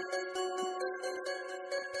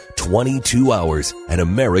 22 Hours, An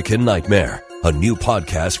American Nightmare. A new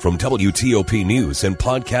podcast from WTOP News and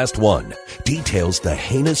Podcast One details the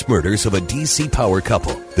heinous murders of a D.C. power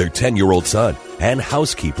couple, their 10-year-old son, and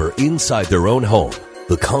housekeeper inside their own home.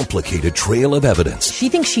 The complicated trail of evidence. She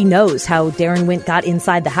thinks she knows how Darren Wint got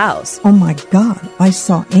inside the house. Oh my God, I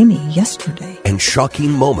saw Amy yesterday. And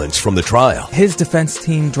shocking moments from the trial. His defense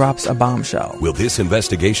team drops a bombshell. Will this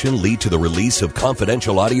investigation lead to the release of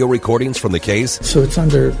confidential audio recordings from the case? So it's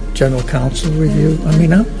under general counsel review. I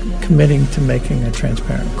mean, I'm committing to making a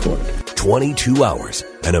transparent court. 22 Hours,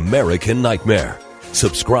 An American Nightmare.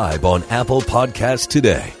 Subscribe on Apple Podcasts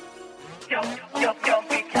today.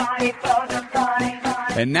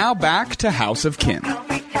 And now back to House of Kim.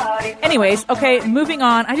 Anyways, okay, moving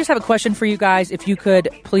on. I just have a question for you guys. If you could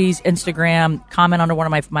please Instagram, comment under one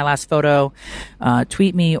of my last photo,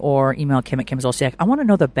 tweet me, or email Kim at KimZolciak. I want to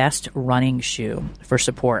know the best running shoe for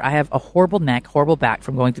support. I have a horrible neck, horrible back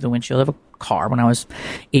from going through the windshield of a car when I was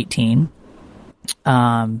 18.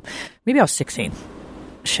 Maybe I was 16.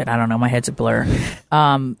 Shit, I don't know. My head's a blur.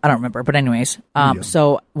 I don't remember. But anyways,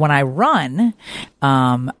 so when I run,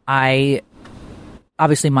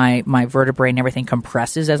 obviously my vertebrae and everything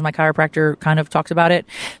compresses, as my chiropractor kind of talks about it.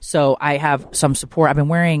 So I have some support. I've been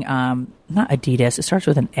wearing, not Adidas. It starts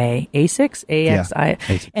with an A. Asics? A-X-I.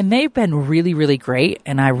 Yeah, and they've been really, really great.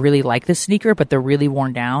 And I really like this sneaker, but they're really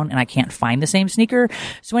worn down and I can't find the same sneaker.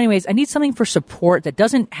 So anyways, I need something for support that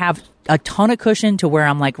doesn't have a ton of cushion to where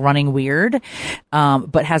I'm like running weird,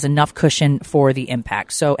 but has enough cushion for the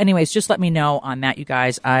impact. So anyways, just let me know on that, you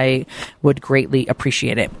guys. I would greatly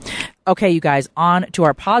appreciate it. Okay, you guys, on to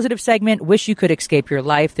our positive segment. Wish you could escape your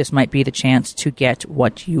life. This might be the chance to get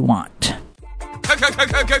what you want.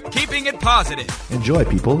 Keeping it positive. Enjoy,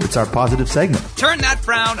 people. It's our positive segment. Turn that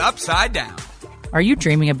frown upside down. Are you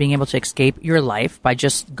dreaming of being able to escape your life by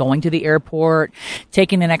just going to the airport,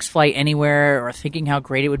 taking the next flight anywhere, or thinking how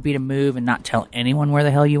great it would be to move and not tell anyone where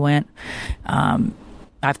the hell you went?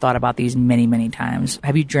 I've thought about these many, many times.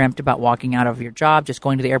 Have you dreamt about walking out of your job, just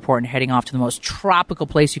going to the airport and heading off to the most tropical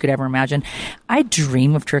place you could ever imagine? I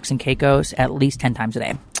dream of Turks and Caicos at least 10 times a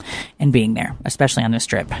day and being there, especially on this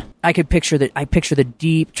trip. I picture the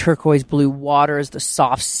deep turquoise blue waters, the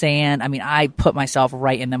soft sand. I mean, I put myself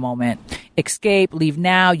right in the moment. Escape, leave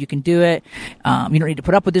now. You can do it. You don't need to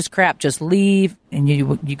put up with this crap. Just leave. And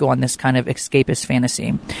you go on this kind of escapist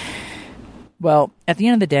fantasy. Well, at the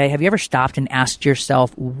end of the day, have you ever stopped and asked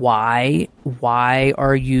yourself why? Why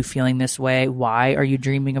are you feeling this way? Why are you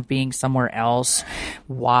dreaming of being somewhere else?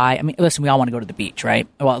 Why? I mean, listen, we all want to go to the beach, right?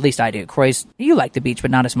 Well, at least I do. Croy's, you like the beach,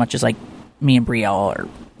 but not as much as like me and Brielle, or,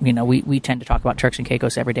 you know, we tend to talk about Turks and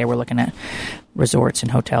Caicos every day. We're looking at resorts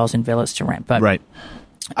and hotels and villas to rent. But, right.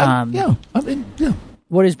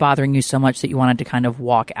 What is bothering you so much that you wanted to kind of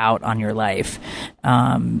walk out on your life?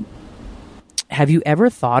 Have you ever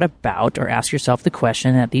thought about or asked yourself the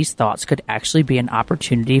question that these thoughts could actually be an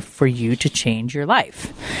opportunity for you to change your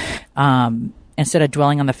life? Instead of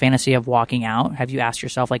dwelling on the fantasy of walking out, have you asked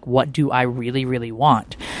yourself, like, what do I really, really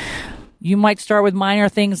want? You might start with minor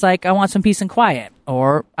things like, I want some peace and quiet,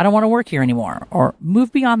 or I don't want to work here anymore, or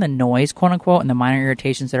move beyond the noise, quote unquote, and the minor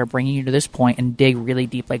irritations that are bringing you to this point and dig really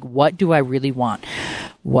deep. Like, what do I really want?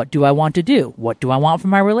 What do I want to do? What do I want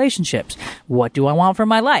from my relationships? What do I want from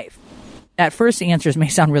my life? At first, the answers may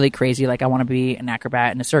sound really crazy, like I want to be an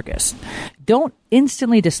acrobat in a circus. Don't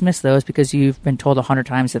instantly dismiss those because you've been told 100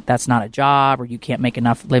 times that that's not a job, or you can't make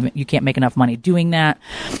enough money doing that.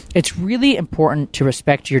 It's really important to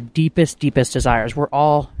respect your deepest desires. We're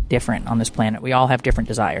all different on this planet. We all have different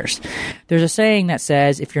desires. There's a saying that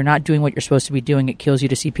says, if you're not doing what you're supposed to be doing, it kills you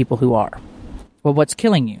to see people who are. Well, what's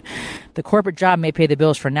killing you? The corporate job may pay the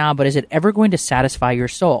bills for now, but is it ever going to satisfy your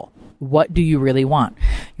soul? What do you really want?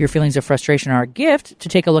 Your feelings of frustration are a gift to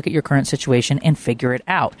take a look at your current situation and figure it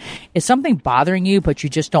out. Is something bothering you, but you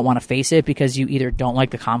just don't want to face it because you either don't like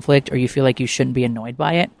the conflict or you feel like you shouldn't be annoyed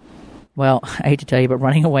by it? Well, I hate to tell you, but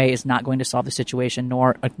running away is not going to solve the situation,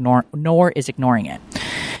 nor is ignoring it.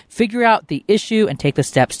 Figure out the issue and take the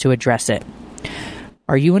steps to address it.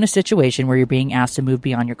 Are you in a situation where you're being asked to move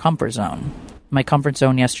beyond your comfort zone? My comfort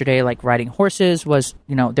zone yesterday, like riding horses, was,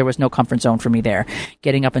 there was no comfort zone for me there.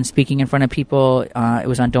 Getting up and speaking in front of people, it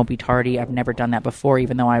was on Don't Be Tardy. I've never done that before,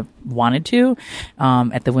 even though I wanted to.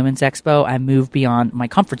 At the Women's Expo, I moved beyond my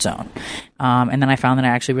comfort zone. And then I found that I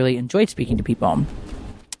actually really enjoyed speaking to people.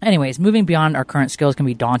 Anyways, moving beyond our current skills can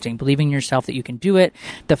be daunting. Believing in yourself that you can do it.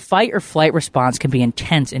 The fight or flight response can be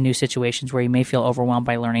intense in new situations where you may feel overwhelmed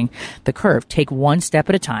by learning the curve. Take one step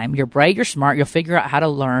at a time. You're bright, you're smart, you'll figure out how to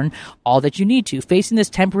learn all that you need to. Facing this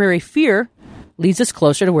temporary fear leads us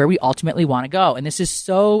closer to where we ultimately want to go. And this is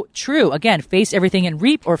so true. Again, face everything and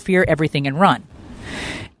reap, or fear everything and run.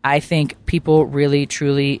 I think people really,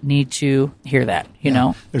 truly need to hear that, you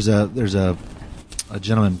know? There's a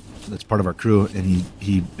gentleman that's part of our crew, and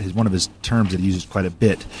his one of his terms that he uses quite a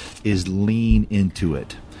bit is lean into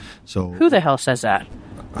it. So who the hell says that?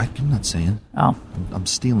 I'm not saying. Oh, I'm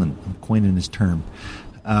coining his term.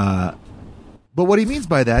 But what he means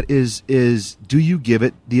by that is do you give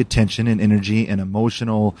it the attention and energy and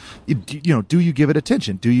emotional? Do you give it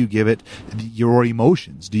attention? Do you give it your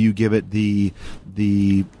emotions? Do you give it the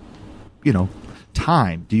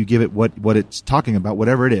time? Do you give it what it's talking about,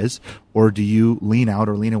 whatever it is, or do you lean out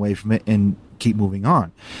or lean away from it and keep moving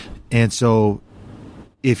on? And so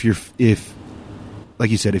if like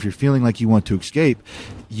you said, if you're feeling like you want to escape,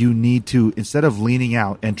 you need to, instead of leaning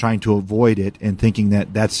out and trying to avoid it and thinking that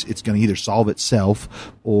it's going to either solve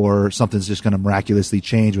itself or something's just going to miraculously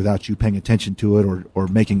change without you paying attention to it or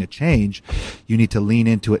making a change, you need to lean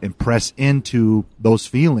into it and press into those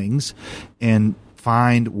feelings and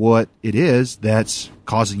find what it is that's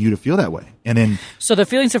causing you to feel that way. And then, so the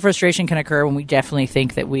feelings of frustration can occur when we definitely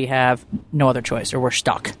think that we have no other choice or we're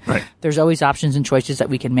stuck. Right. There's always options and choices that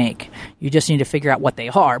we can make. You just need to figure out what they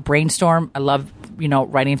are. Brainstorm. I love,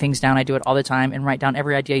 writing things down. I do it all the time, and write down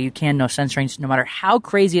every idea you can. No censoring. No matter how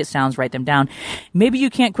crazy it sounds, write them down. Maybe you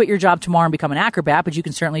can't quit your job tomorrow and become an acrobat, but you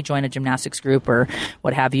can certainly join a gymnastics group or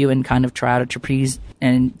what have you and kind of try out a trapeze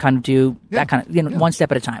and kind of do that kind of, one step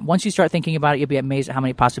at a time. Once you start thinking about it, you'll be amazed at how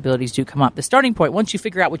many possibilities do come up. The starting point, once you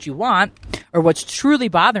figure out what you want or what's truly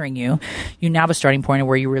bothering you, you now have a starting point of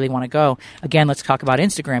where you really want to go. Again, let's talk about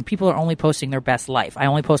Instagram. People are only posting their best life. I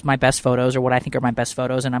only post my best photos or what I think are my best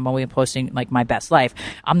photos, and I'm only posting like my best life.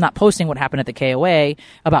 I'm not posting what happened at the KOA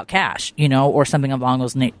about cash, or something along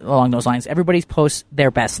those lines. Everybody posts their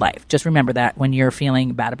best life. Just remember that when you're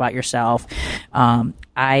feeling bad about yourself.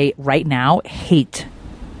 I right now hate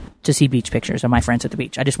to see beach pictures of my friends at the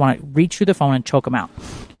beach. I just want to reach through the phone and choke them out.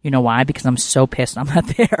 You know why? Because I'm so pissed I'm not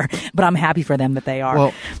there, but I'm happy for them that they are.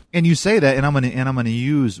 Well, and you say that, and I'm going to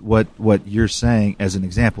use what you're saying as an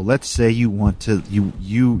example. Let's say you want to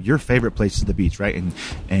your favorite place is the beach, right?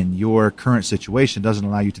 And your current situation doesn't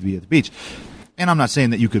allow you to be at the beach. And I'm not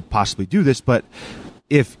saying that you could possibly do this, but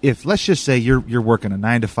if let's just say you're working a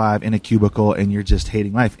 9 to 5 in a cubicle and you're just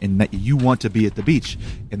hating life, and that you want to be at the beach,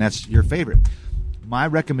 and that's your favorite. My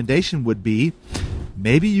recommendation would be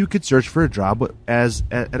maybe you could search for a job at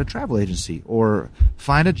a travel agency, or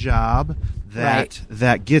find a job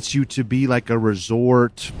that gets you to be like a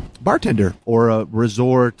resort bartender or a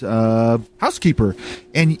resort housekeeper,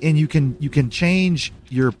 and you can change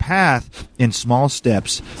your path in small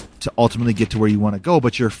steps to ultimately get to where you want to go.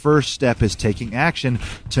 But your first step is taking action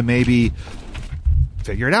to maybe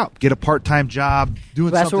figure it out. Get a part-time job doing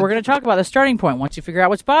something. That's what we're going to talk about, the starting point. Once you figure out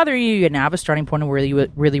what's bothering you, you now have a starting point of really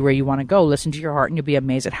where you want to go. Listen to your heart, and you'll be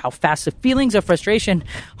amazed at how fast the feelings of frustration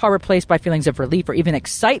are replaced by feelings of relief or even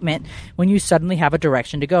excitement when you suddenly have a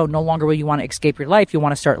direction to go. No longer will you want to escape your life. You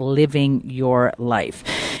want to start living your life.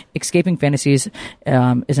 Escaping fantasies is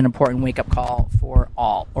an important wake-up call for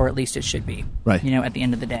all, or at least it should be. Right. At the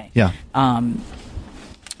end of the day. Yeah.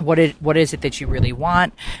 What is it that you really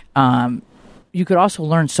want? You could also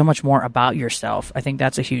learn so much more about yourself. I think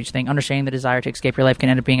that's a huge thing. Understanding the desire to escape your life can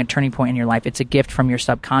end up being a turning point in your life. It's a gift from your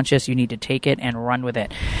subconscious. You need to take it and run with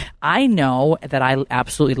it. I know that I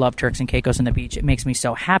absolutely love Turks and Caicos and the beach. It makes me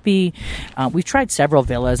so happy. We've tried several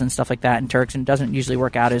villas and stuff like that in Turks, and it doesn't usually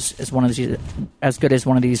work out as good as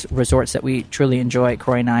one of these resorts that we truly enjoy,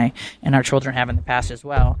 Corey and I, and our children have in the past as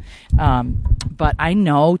well. But I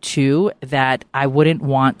know, too, that I wouldn't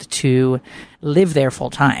want to live there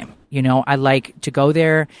full time. I like to go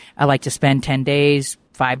there. I like to spend 10 days,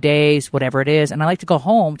 5 days, whatever it is. And I like to go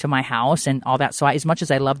home to my house and all that. So as much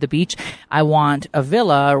as I love the beach, I want a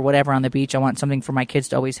villa or whatever on the beach. I want something for my kids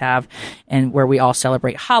to always have, and where we all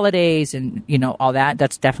celebrate holidays and, all that.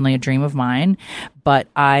 That's definitely a dream of mine. But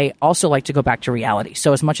I also like to go back to reality.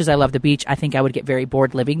 So as much as I love the beach, I think I would get very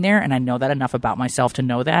bored living there. And I know that enough about myself to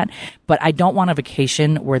know that. But I don't want a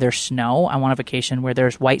vacation where there's snow. I want a vacation where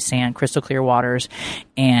there's white sand, crystal clear waters.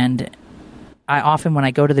 And I often, when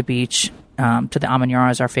I go to the beach, to the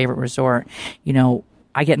Amanyara is our favorite resort,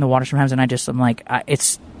 I get in the water sometimes and I'm like,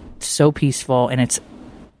 it's so peaceful, and it's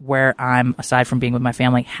where I'm, aside from being with my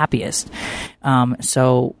family, happiest.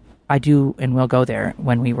 So I do and will go there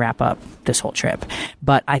when we wrap up this whole trip.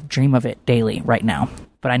 But I dream of it daily right now.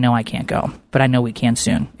 But I know I can't go. But I know we can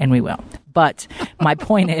soon, and we will. But my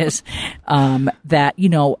point is that,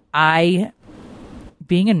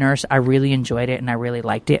 being a nurse, I really enjoyed it and I really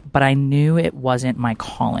liked it, but I knew it wasn't my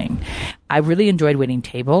calling. I really enjoyed waiting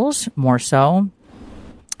tables more so,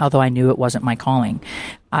 although I knew it wasn't my calling.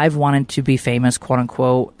 I've wanted to be famous, quote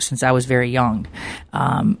unquote, since I was very young.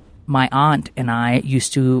 My aunt and I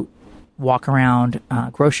used to walk around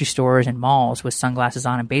grocery stores and malls with sunglasses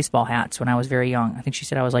on and baseball hats when I was very young. I think she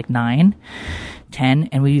said I was like 9, 10,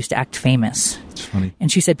 and we used to act famous. It's funny.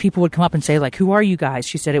 And she said people would come up and say, like, who are you guys?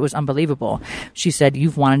 She said it was unbelievable. She said,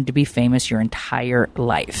 you've wanted to be famous your entire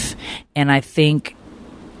life. And I think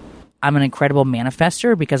I'm an incredible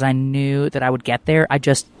manifester because I knew that I would get there. I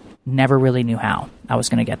just never really knew how I was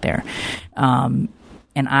going to get there. And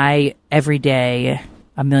I, every day,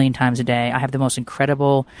 a million times a day. I have the most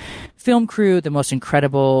incredible film crew, the most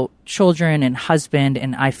incredible children and husband,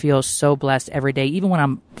 and I feel so blessed every day, even when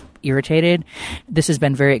I'm irritated. This has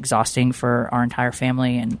been very exhausting for our entire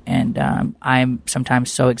family, and I'm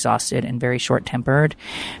sometimes so exhausted and very short-tempered,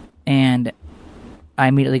 and I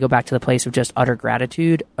immediately go back to the place of just utter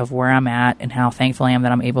gratitude of where I'm at and how thankful I am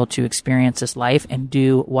that I'm able to experience this life and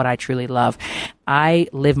do what I truly love. I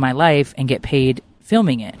live my life and get paid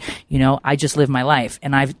filming it. I just live my life,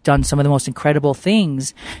 and I've done some of the most incredible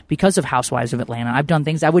things because of Housewives of Atlanta. I've done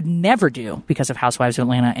things I would never do because of Housewives of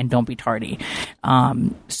Atlanta and Don't Be Tardy.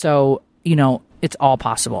 So, it's all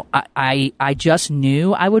possible. I just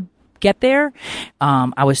knew I would get there.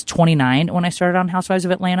 I was 29 when I started on Housewives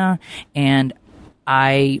of Atlanta, and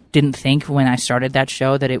I didn't think when I started that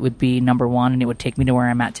show that it would be number one and it would take me to where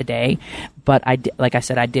I'm at today. But like I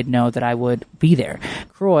said, I did know that I would be there.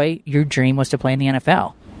 Croy, your dream was to play in the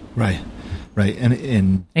NFL. Right.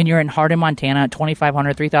 And you're in Hardin, Montana,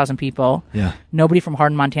 2,500, 3,000 people. Yeah. Nobody from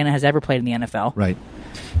Hardin, Montana has ever played in the NFL. Right.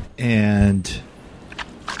 And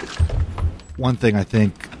one thing I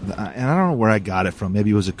think, and I don't know where I got it from.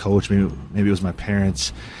 Maybe it was a coach. Maybe it was my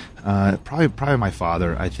parents. Probably my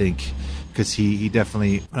father, I think. Because he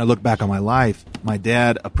definitely, when I look back on my life, my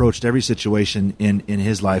dad approached every situation in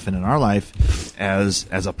his life and in our life as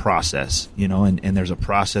a process, and there's a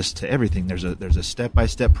process to everything. There's a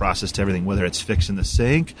step-by-step process to everything, whether it's fixing the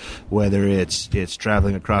sink, whether it's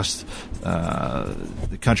traveling across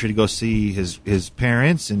the country to go see his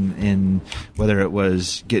parents, and whether it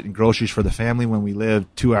was getting groceries for the family when we lived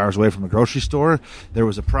 2 hours away from a grocery store. There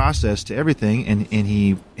was a process to everything, and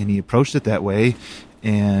he approached it that way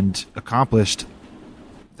and accomplished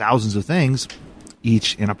thousands of things,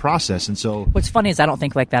 each in a process. And so what's funny is I don't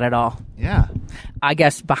think like that at all. Yeah. I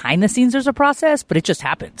guess behind the scenes there's a process, but it just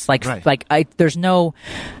happens. There's no,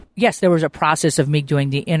 yes, there was a process of me doing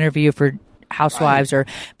the interview for Housewives,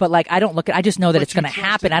 but I don't look at, I just know that it's going to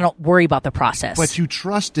happen. I don't worry about the process. But you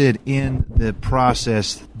trusted in the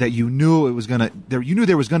process that you knew it was going to, you knew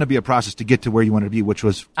there was going to be a process to get to where you wanted to be, which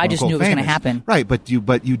was, I just knew it was going to happen. Right. But you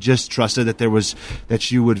just trusted that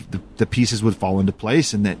the pieces would fall into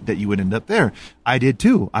place and that you would end up there. I did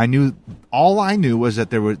too. All I knew was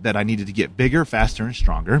that I needed to get bigger, faster, and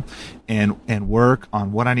stronger, and work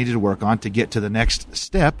on what I needed to work on to get to the next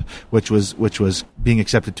step, which was being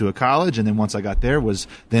accepted to a college. And then once I got there was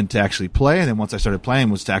then to actually play. And then once I started playing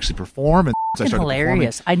was to actually perform. And I started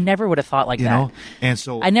hilarious. I never would have thought like that. And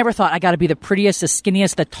so I never thought I got to be the prettiest, the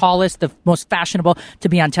skinniest, the tallest, the most fashionable to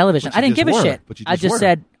be on television. I didn't give a shit. I just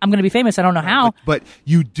said, I'm going to be famous. I don't know how. But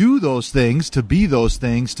you do those things to be those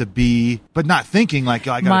things but not thinking like,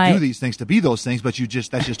 I got to do these things to be those things, but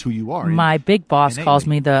that's just who you are. My big boss calls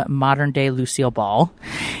me the modern day Lucille Ball.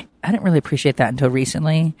 I didn't really appreciate that until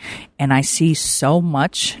recently. And I see so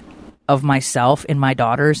much of myself in my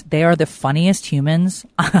daughters. They are the funniest humans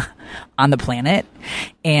on the planet.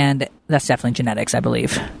 And that's definitely genetics, I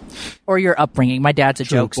believe. Or your upbringing. My dad's a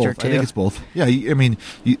jokester both. too. I think it's both. Yeah,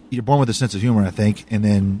 you're born with a sense of humor, I think, and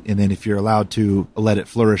then if you're allowed to let it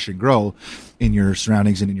flourish and grow in your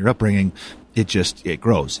surroundings and in your upbringing, it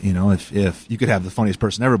grows. If you could have the funniest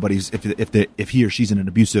person ever, but if he or she's in an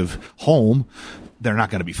abusive home, they're not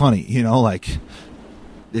going to be funny.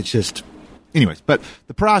 It's just. Anyways, but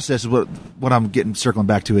the process is what I'm circling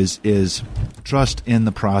back to is trust in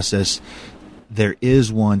the process. There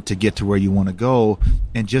is one to get to where you want to go,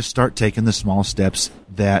 and just start taking the small steps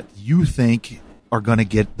that you think are going to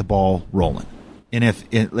get the ball rolling. And if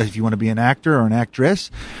you want to be an actor or an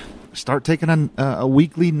actress, start taking a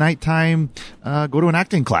weekly nighttime, go to an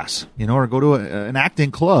acting class, or go to an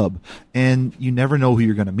acting club, and you never know who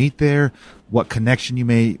you're going to meet there, what connection you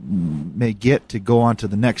may get to go on to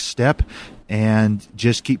the next step, and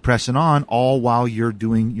just keep pressing on all while you're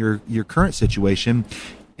doing your current situation.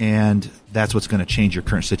 And that's what's going to change your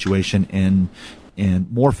current situation and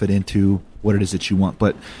morph it into what it is that you want.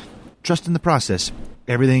 But trust in the process.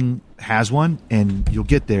 Everything has one, and you'll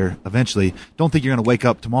get there eventually. Don't think you're going to wake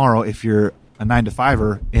up tomorrow if you're a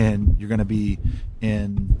 9-to-5er and you're going to be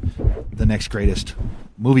in the next greatest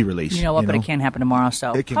movie release. You know what? But it can't happen tomorrow.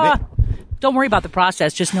 So don't worry about the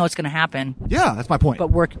process. Just know it's going to happen. Yeah, that's my point. But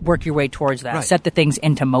work your way towards that. Right. Set the things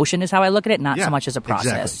into motion is how I look at it, not so much as a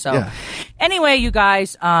process. Exactly. So anyway, you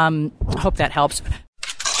guys, hope that helps.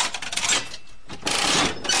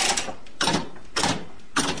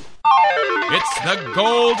 It's the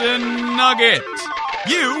Golden Nugget.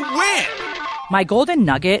 You win. My golden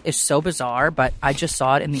nugget is so bizarre, but I just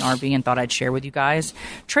saw it in the RV and thought I'd share with you guys.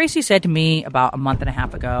 Tracy said to me about a month and a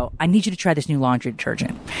half ago, I need you to try this new laundry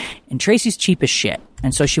detergent. And Tracy's cheap as shit.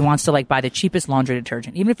 And so she wants to buy the cheapest laundry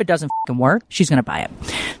detergent. Even if it doesn't fucking work, she's going to buy it.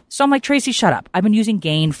 So I'm like, Tracy, shut up. I've been using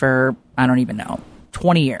Gain for, I don't even know,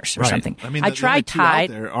 20 years or something. I mean, I tried Tide.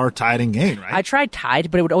 There are Tide and Gain, right? I tried Tide,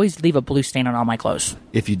 but it would always leave a blue stain on all my clothes.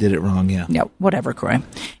 If you did it wrong, yeah. No, whatever, Croy.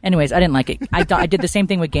 Anyways, I didn't like it. I did the same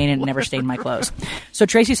thing with Gain and it never stained my clothes. So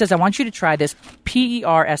Tracy says, I want you to try this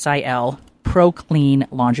Persil Pro Clean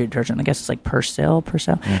laundry detergent. I guess it's like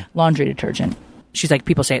Persil laundry detergent. She's like,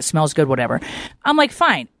 people say it smells good, whatever. I'm like,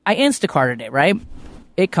 fine. I Instacarted it, right?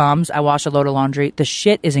 It comes. I wash a load of laundry. The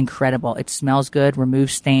shit is incredible. It smells good,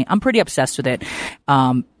 removes stain. I'm pretty obsessed with it.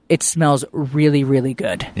 It smells really, really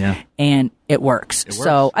good. Yeah. And it works.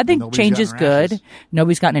 So I think change is good.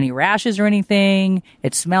 Nobody's gotten any rashes or anything.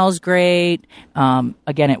 It smells great.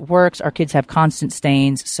 Again, it works. Our kids have constant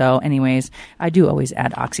stains. So anyways, I do always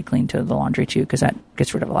add OxyClean to the laundry too because that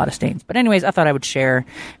gets rid of a lot of stains. But anyways, I thought I would share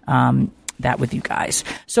that with you guys.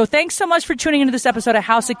 So thanks so much for tuning into this episode of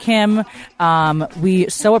House of Kim. We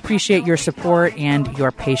so appreciate your support and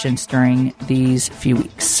your patience during these few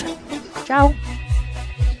weeks. Ciao.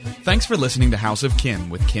 Thanks for listening to House of Kim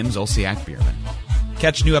with Kim Zolciak Biermann.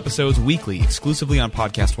 Catch new episodes weekly exclusively on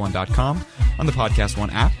PodcastOne.com, on the Podcast One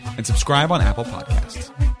app, and subscribe on Apple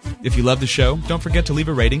Podcasts. If you love the show, don't forget to leave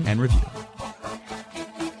a rating and review.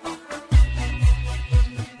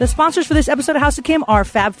 The sponsors for this episode of House of Kim are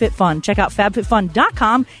FabFitFun. Check out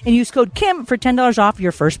FabFitFun.com and use code KIM for $10 off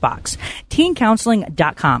your first box.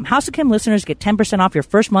 TeenCounseling.com. House of Kim listeners get 10% off your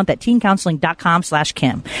first month at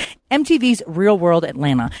TeenCounseling.com/Kim. MTV's Real World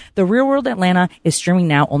Atlanta. The Real World Atlanta is streaming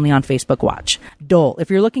now only on Facebook Watch. Dole. If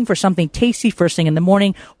you're looking for something tasty first thing in the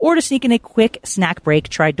morning or to sneak in a quick snack break,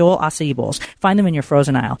 try Dole acai bowls. Find them in your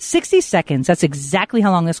frozen aisle. 60 seconds. That's exactly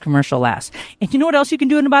how long this commercial lasts. And you know what else you can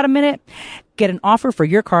do in about a minute? Get an offer for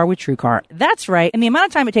your car with TrueCar. That's right. And the amount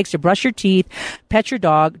of time it takes to brush your teeth, pet your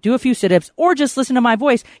dog, do a few sit-ups, or just listen to my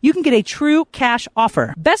voice, you can get a true cash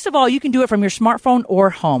offer. Best of all, you can do it from your smartphone or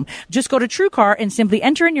home. Just go to TrueCar and simply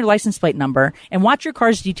enter in your license plate number and watch your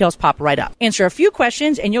car's details pop right up. Answer a few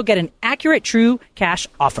questions and you'll get an accurate true cash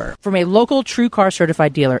offer from a local TrueCar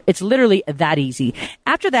certified dealer. It's literally that easy.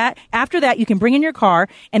 After that, you can bring in your car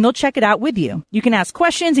and they'll check it out with you. You can ask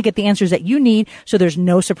questions and get the answers that you need so there's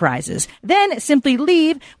no surprises. Then simply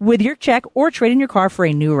leave with your check or trade in your car for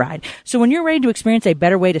a new ride. So when you're ready to experience a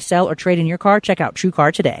better way to sell or trade in your car, check out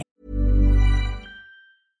TrueCar today.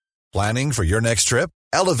 Planning for your next trip?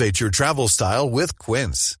 Elevate your travel style with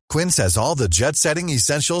Quince. Quince has all the jet-setting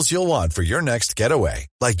essentials you'll want for your next getaway,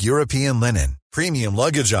 like European linen, premium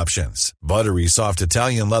luggage options, buttery soft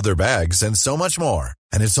Italian leather bags, and so much more.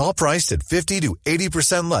 And it's all priced at 50 to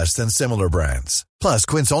 80% less than similar brands. Plus,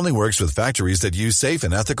 Quince only works with factories that use safe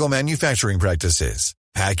and ethical manufacturing practices.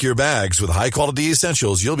 Pack your bags with high-quality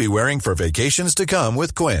essentials you'll be wearing for vacations to come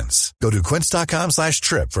with Quince. Go to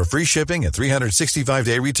quince.com/trip for free shipping and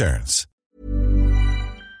 365-day returns.